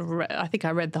just sort of I think I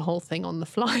read the whole thing on the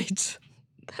flight.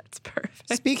 That's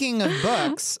perfect. Speaking of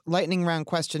books, lightning round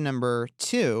question number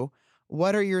 2.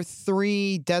 What are your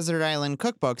 3 desert island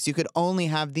cookbooks? You could only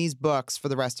have these books for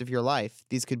the rest of your life.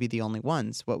 These could be the only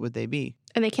ones. What would they be?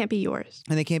 And they can't be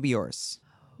yours.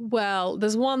 Well,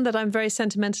 there's one that I'm very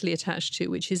sentimentally attached to,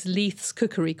 which is Leith's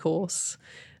Cookery Course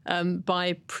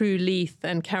by Prue Leith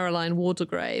and Caroline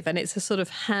Wardegrave. And it's a sort of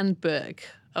handbook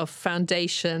of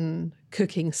foundation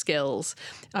cooking skills.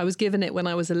 I was given it when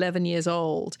I was 11 years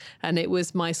old, and it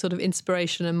was my sort of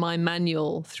inspiration and my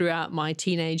manual throughout my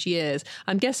teenage years.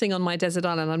 I'm guessing on my desert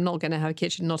island, I'm not going to have a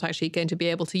kitchen, not actually going to be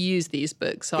able to use these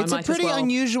books. So it's a pretty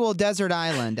unusual desert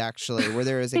island, actually, where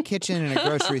there is a kitchen and a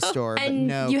grocery store, but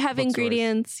no you have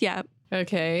ingredients, stores. Yeah.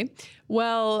 Okay.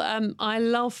 Well, I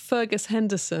love Fergus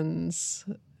Henderson's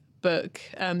book,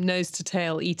 Nose to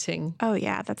Tail Eating. Oh,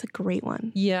 yeah, that's a great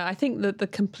one. Yeah, I think that the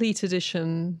complete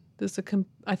edition,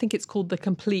 I think it's called The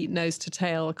Complete Nose to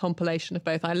Tail, a compilation of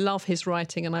both. I love his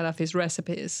writing and I love his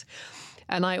recipes.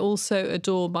 And I also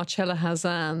adore Marcella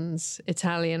Hazan's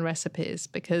Italian recipes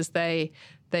because they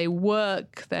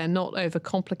work, they're not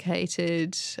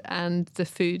overcomplicated, and the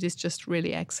food is just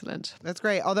really excellent. That's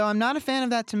great. Although I'm not a fan of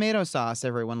that tomato sauce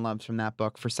everyone loves from that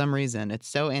book for some reason. It's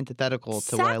so antithetical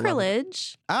to what I love.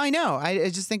 Sacrilege. Oh, I know. I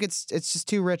just think it's just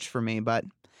too rich for me, but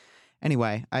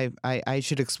anyway, I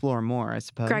should explore more, I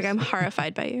suppose. Greg, I'm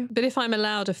horrified by you. But if I'm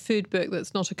allowed a food book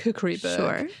that's not a cookery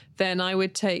book, then I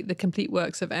would take The Complete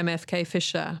Works of M.F.K.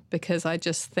 Fisher because I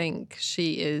just think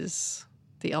she is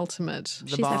the ultimate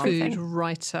food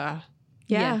writer.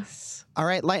 Yeah. Yes. All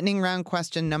right, lightning round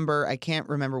question number, I can't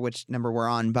remember which number we're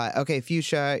on, but okay,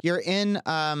 Fuchsia, you're in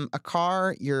a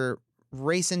car, you're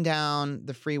racing down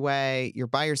the freeway. You're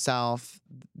by yourself.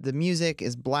 The music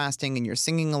is blasting and you're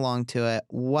singing along to it.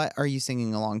 What are you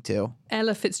singing along to?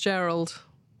 Ella Fitzgerald.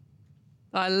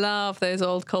 I love those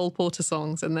old Cole Porter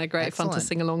songs, and they're great fun to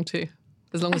sing along to,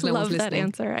 as long as no one's listening. I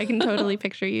love that answer. I can totally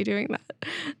picture you doing that.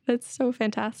 That's so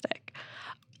fantastic.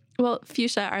 Well,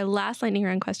 Fuchsia, our last lightning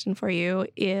round question for you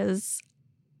is,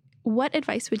 what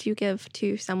advice would you give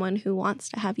to someone who wants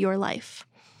to have your life?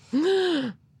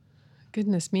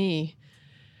 Goodness me.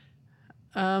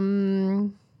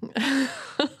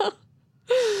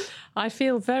 I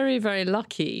feel very, very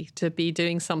lucky to be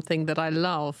doing something that I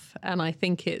love. And I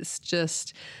think it's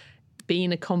just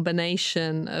been a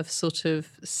combination of sort of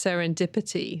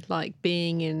serendipity, like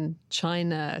being in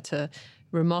China at a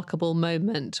remarkable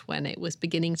moment when it was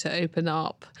beginning to open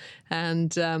up,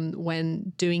 and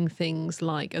when doing things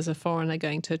like, as a foreigner,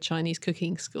 going to a Chinese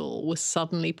cooking school was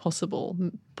suddenly possible,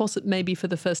 maybe for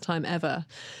the first time ever.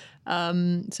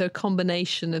 So a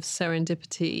combination of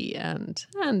serendipity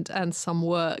and some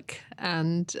work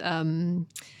and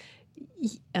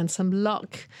some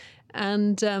luck,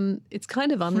 and it's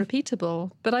kind of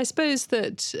unrepeatable. But I suppose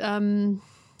that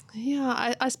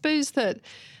I suppose that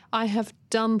I have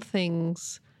done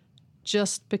things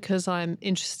just because I'm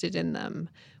interested in them,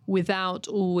 without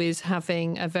always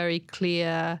having a very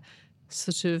clear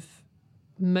sort of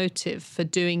motive for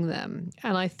doing them.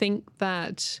 And I think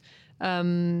that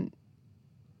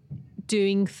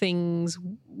doing things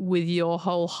with your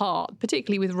whole heart,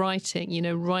 particularly with writing,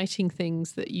 writing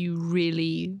things that you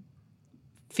really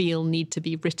feel need to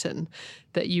be written,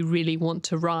 that you really want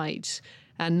to write,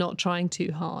 and not trying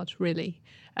too hard, really.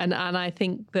 And I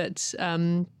think that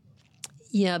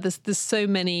there's so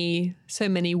many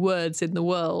words in the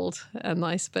world, and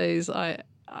I suppose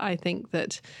I think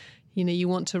that you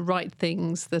want to write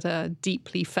things that are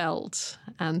deeply felt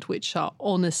and which are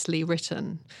honestly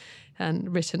written,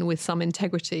 and written with some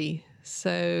integrity.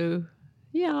 So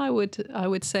I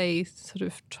would say sort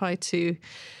of try to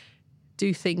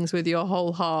do things with your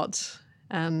whole heart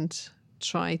and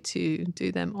try to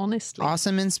do them honestly.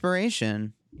 Awesome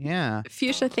inspiration. Yeah.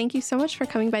 Fuchsia, thank you so much for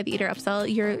coming by the Eater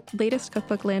Upsell. Your latest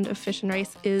cookbook, Land of Fish and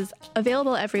Rice, is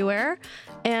available everywhere.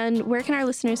 And where can our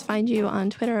listeners find you on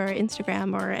Twitter or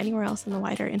Instagram or anywhere else in the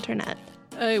wider internet?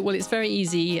 Oh, well, it's very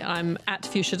easy. I'm at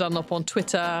Fuchsia Dunlop on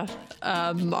Twitter.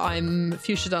 I'm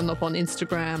Fuchsia Dunlop on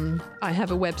Instagram. I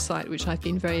have a website, which I've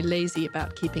been very lazy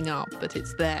about keeping up, but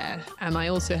it's there. And I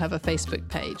also have a Facebook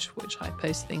page, which I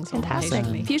post things on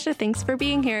occasionally. Fuchsia, thanks for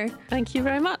being here. Thank you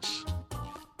very much.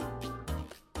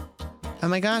 Oh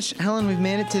my gosh, Helen, we've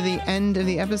made it to the end of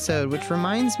the episode, which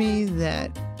reminds me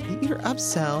that the Eater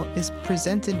Upsell is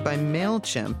presented by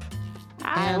MailChimp.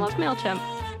 I love MailChimp.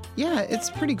 Yeah, it's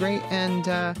pretty great. And,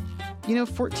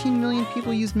 14 million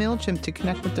people use MailChimp to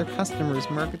connect with their customers,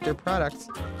 market their products,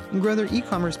 and grow their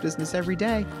e-commerce business every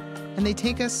day. And they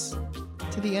take us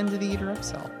to the end of the Eater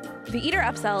Upsell. The Eater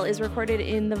Upsell is recorded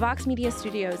in the Vox Media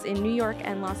Studios in New York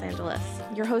and Los Angeles.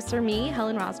 Your hosts are me,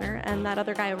 Helen Rosner, and that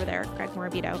other guy over there, Greg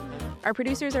Morabito. Our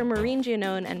producers are Maureen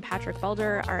Giannone and Patrick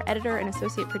Balder. Our editor and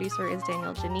associate producer is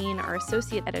Daniel Janine. Our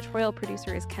associate editorial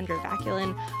producer is Kendra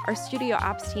Vaculin. Our studio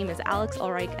ops team is Alex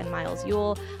Ulreich and Miles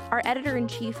Ewell. Our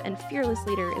editor-in-chief and fearless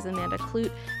leader is Amanda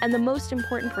Clute. And the most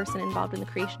important person involved in the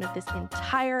creation of this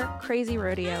entire crazy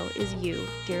rodeo is you,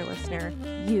 dear listener.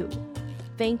 You.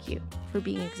 Thank you for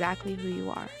being exactly who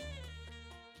you are.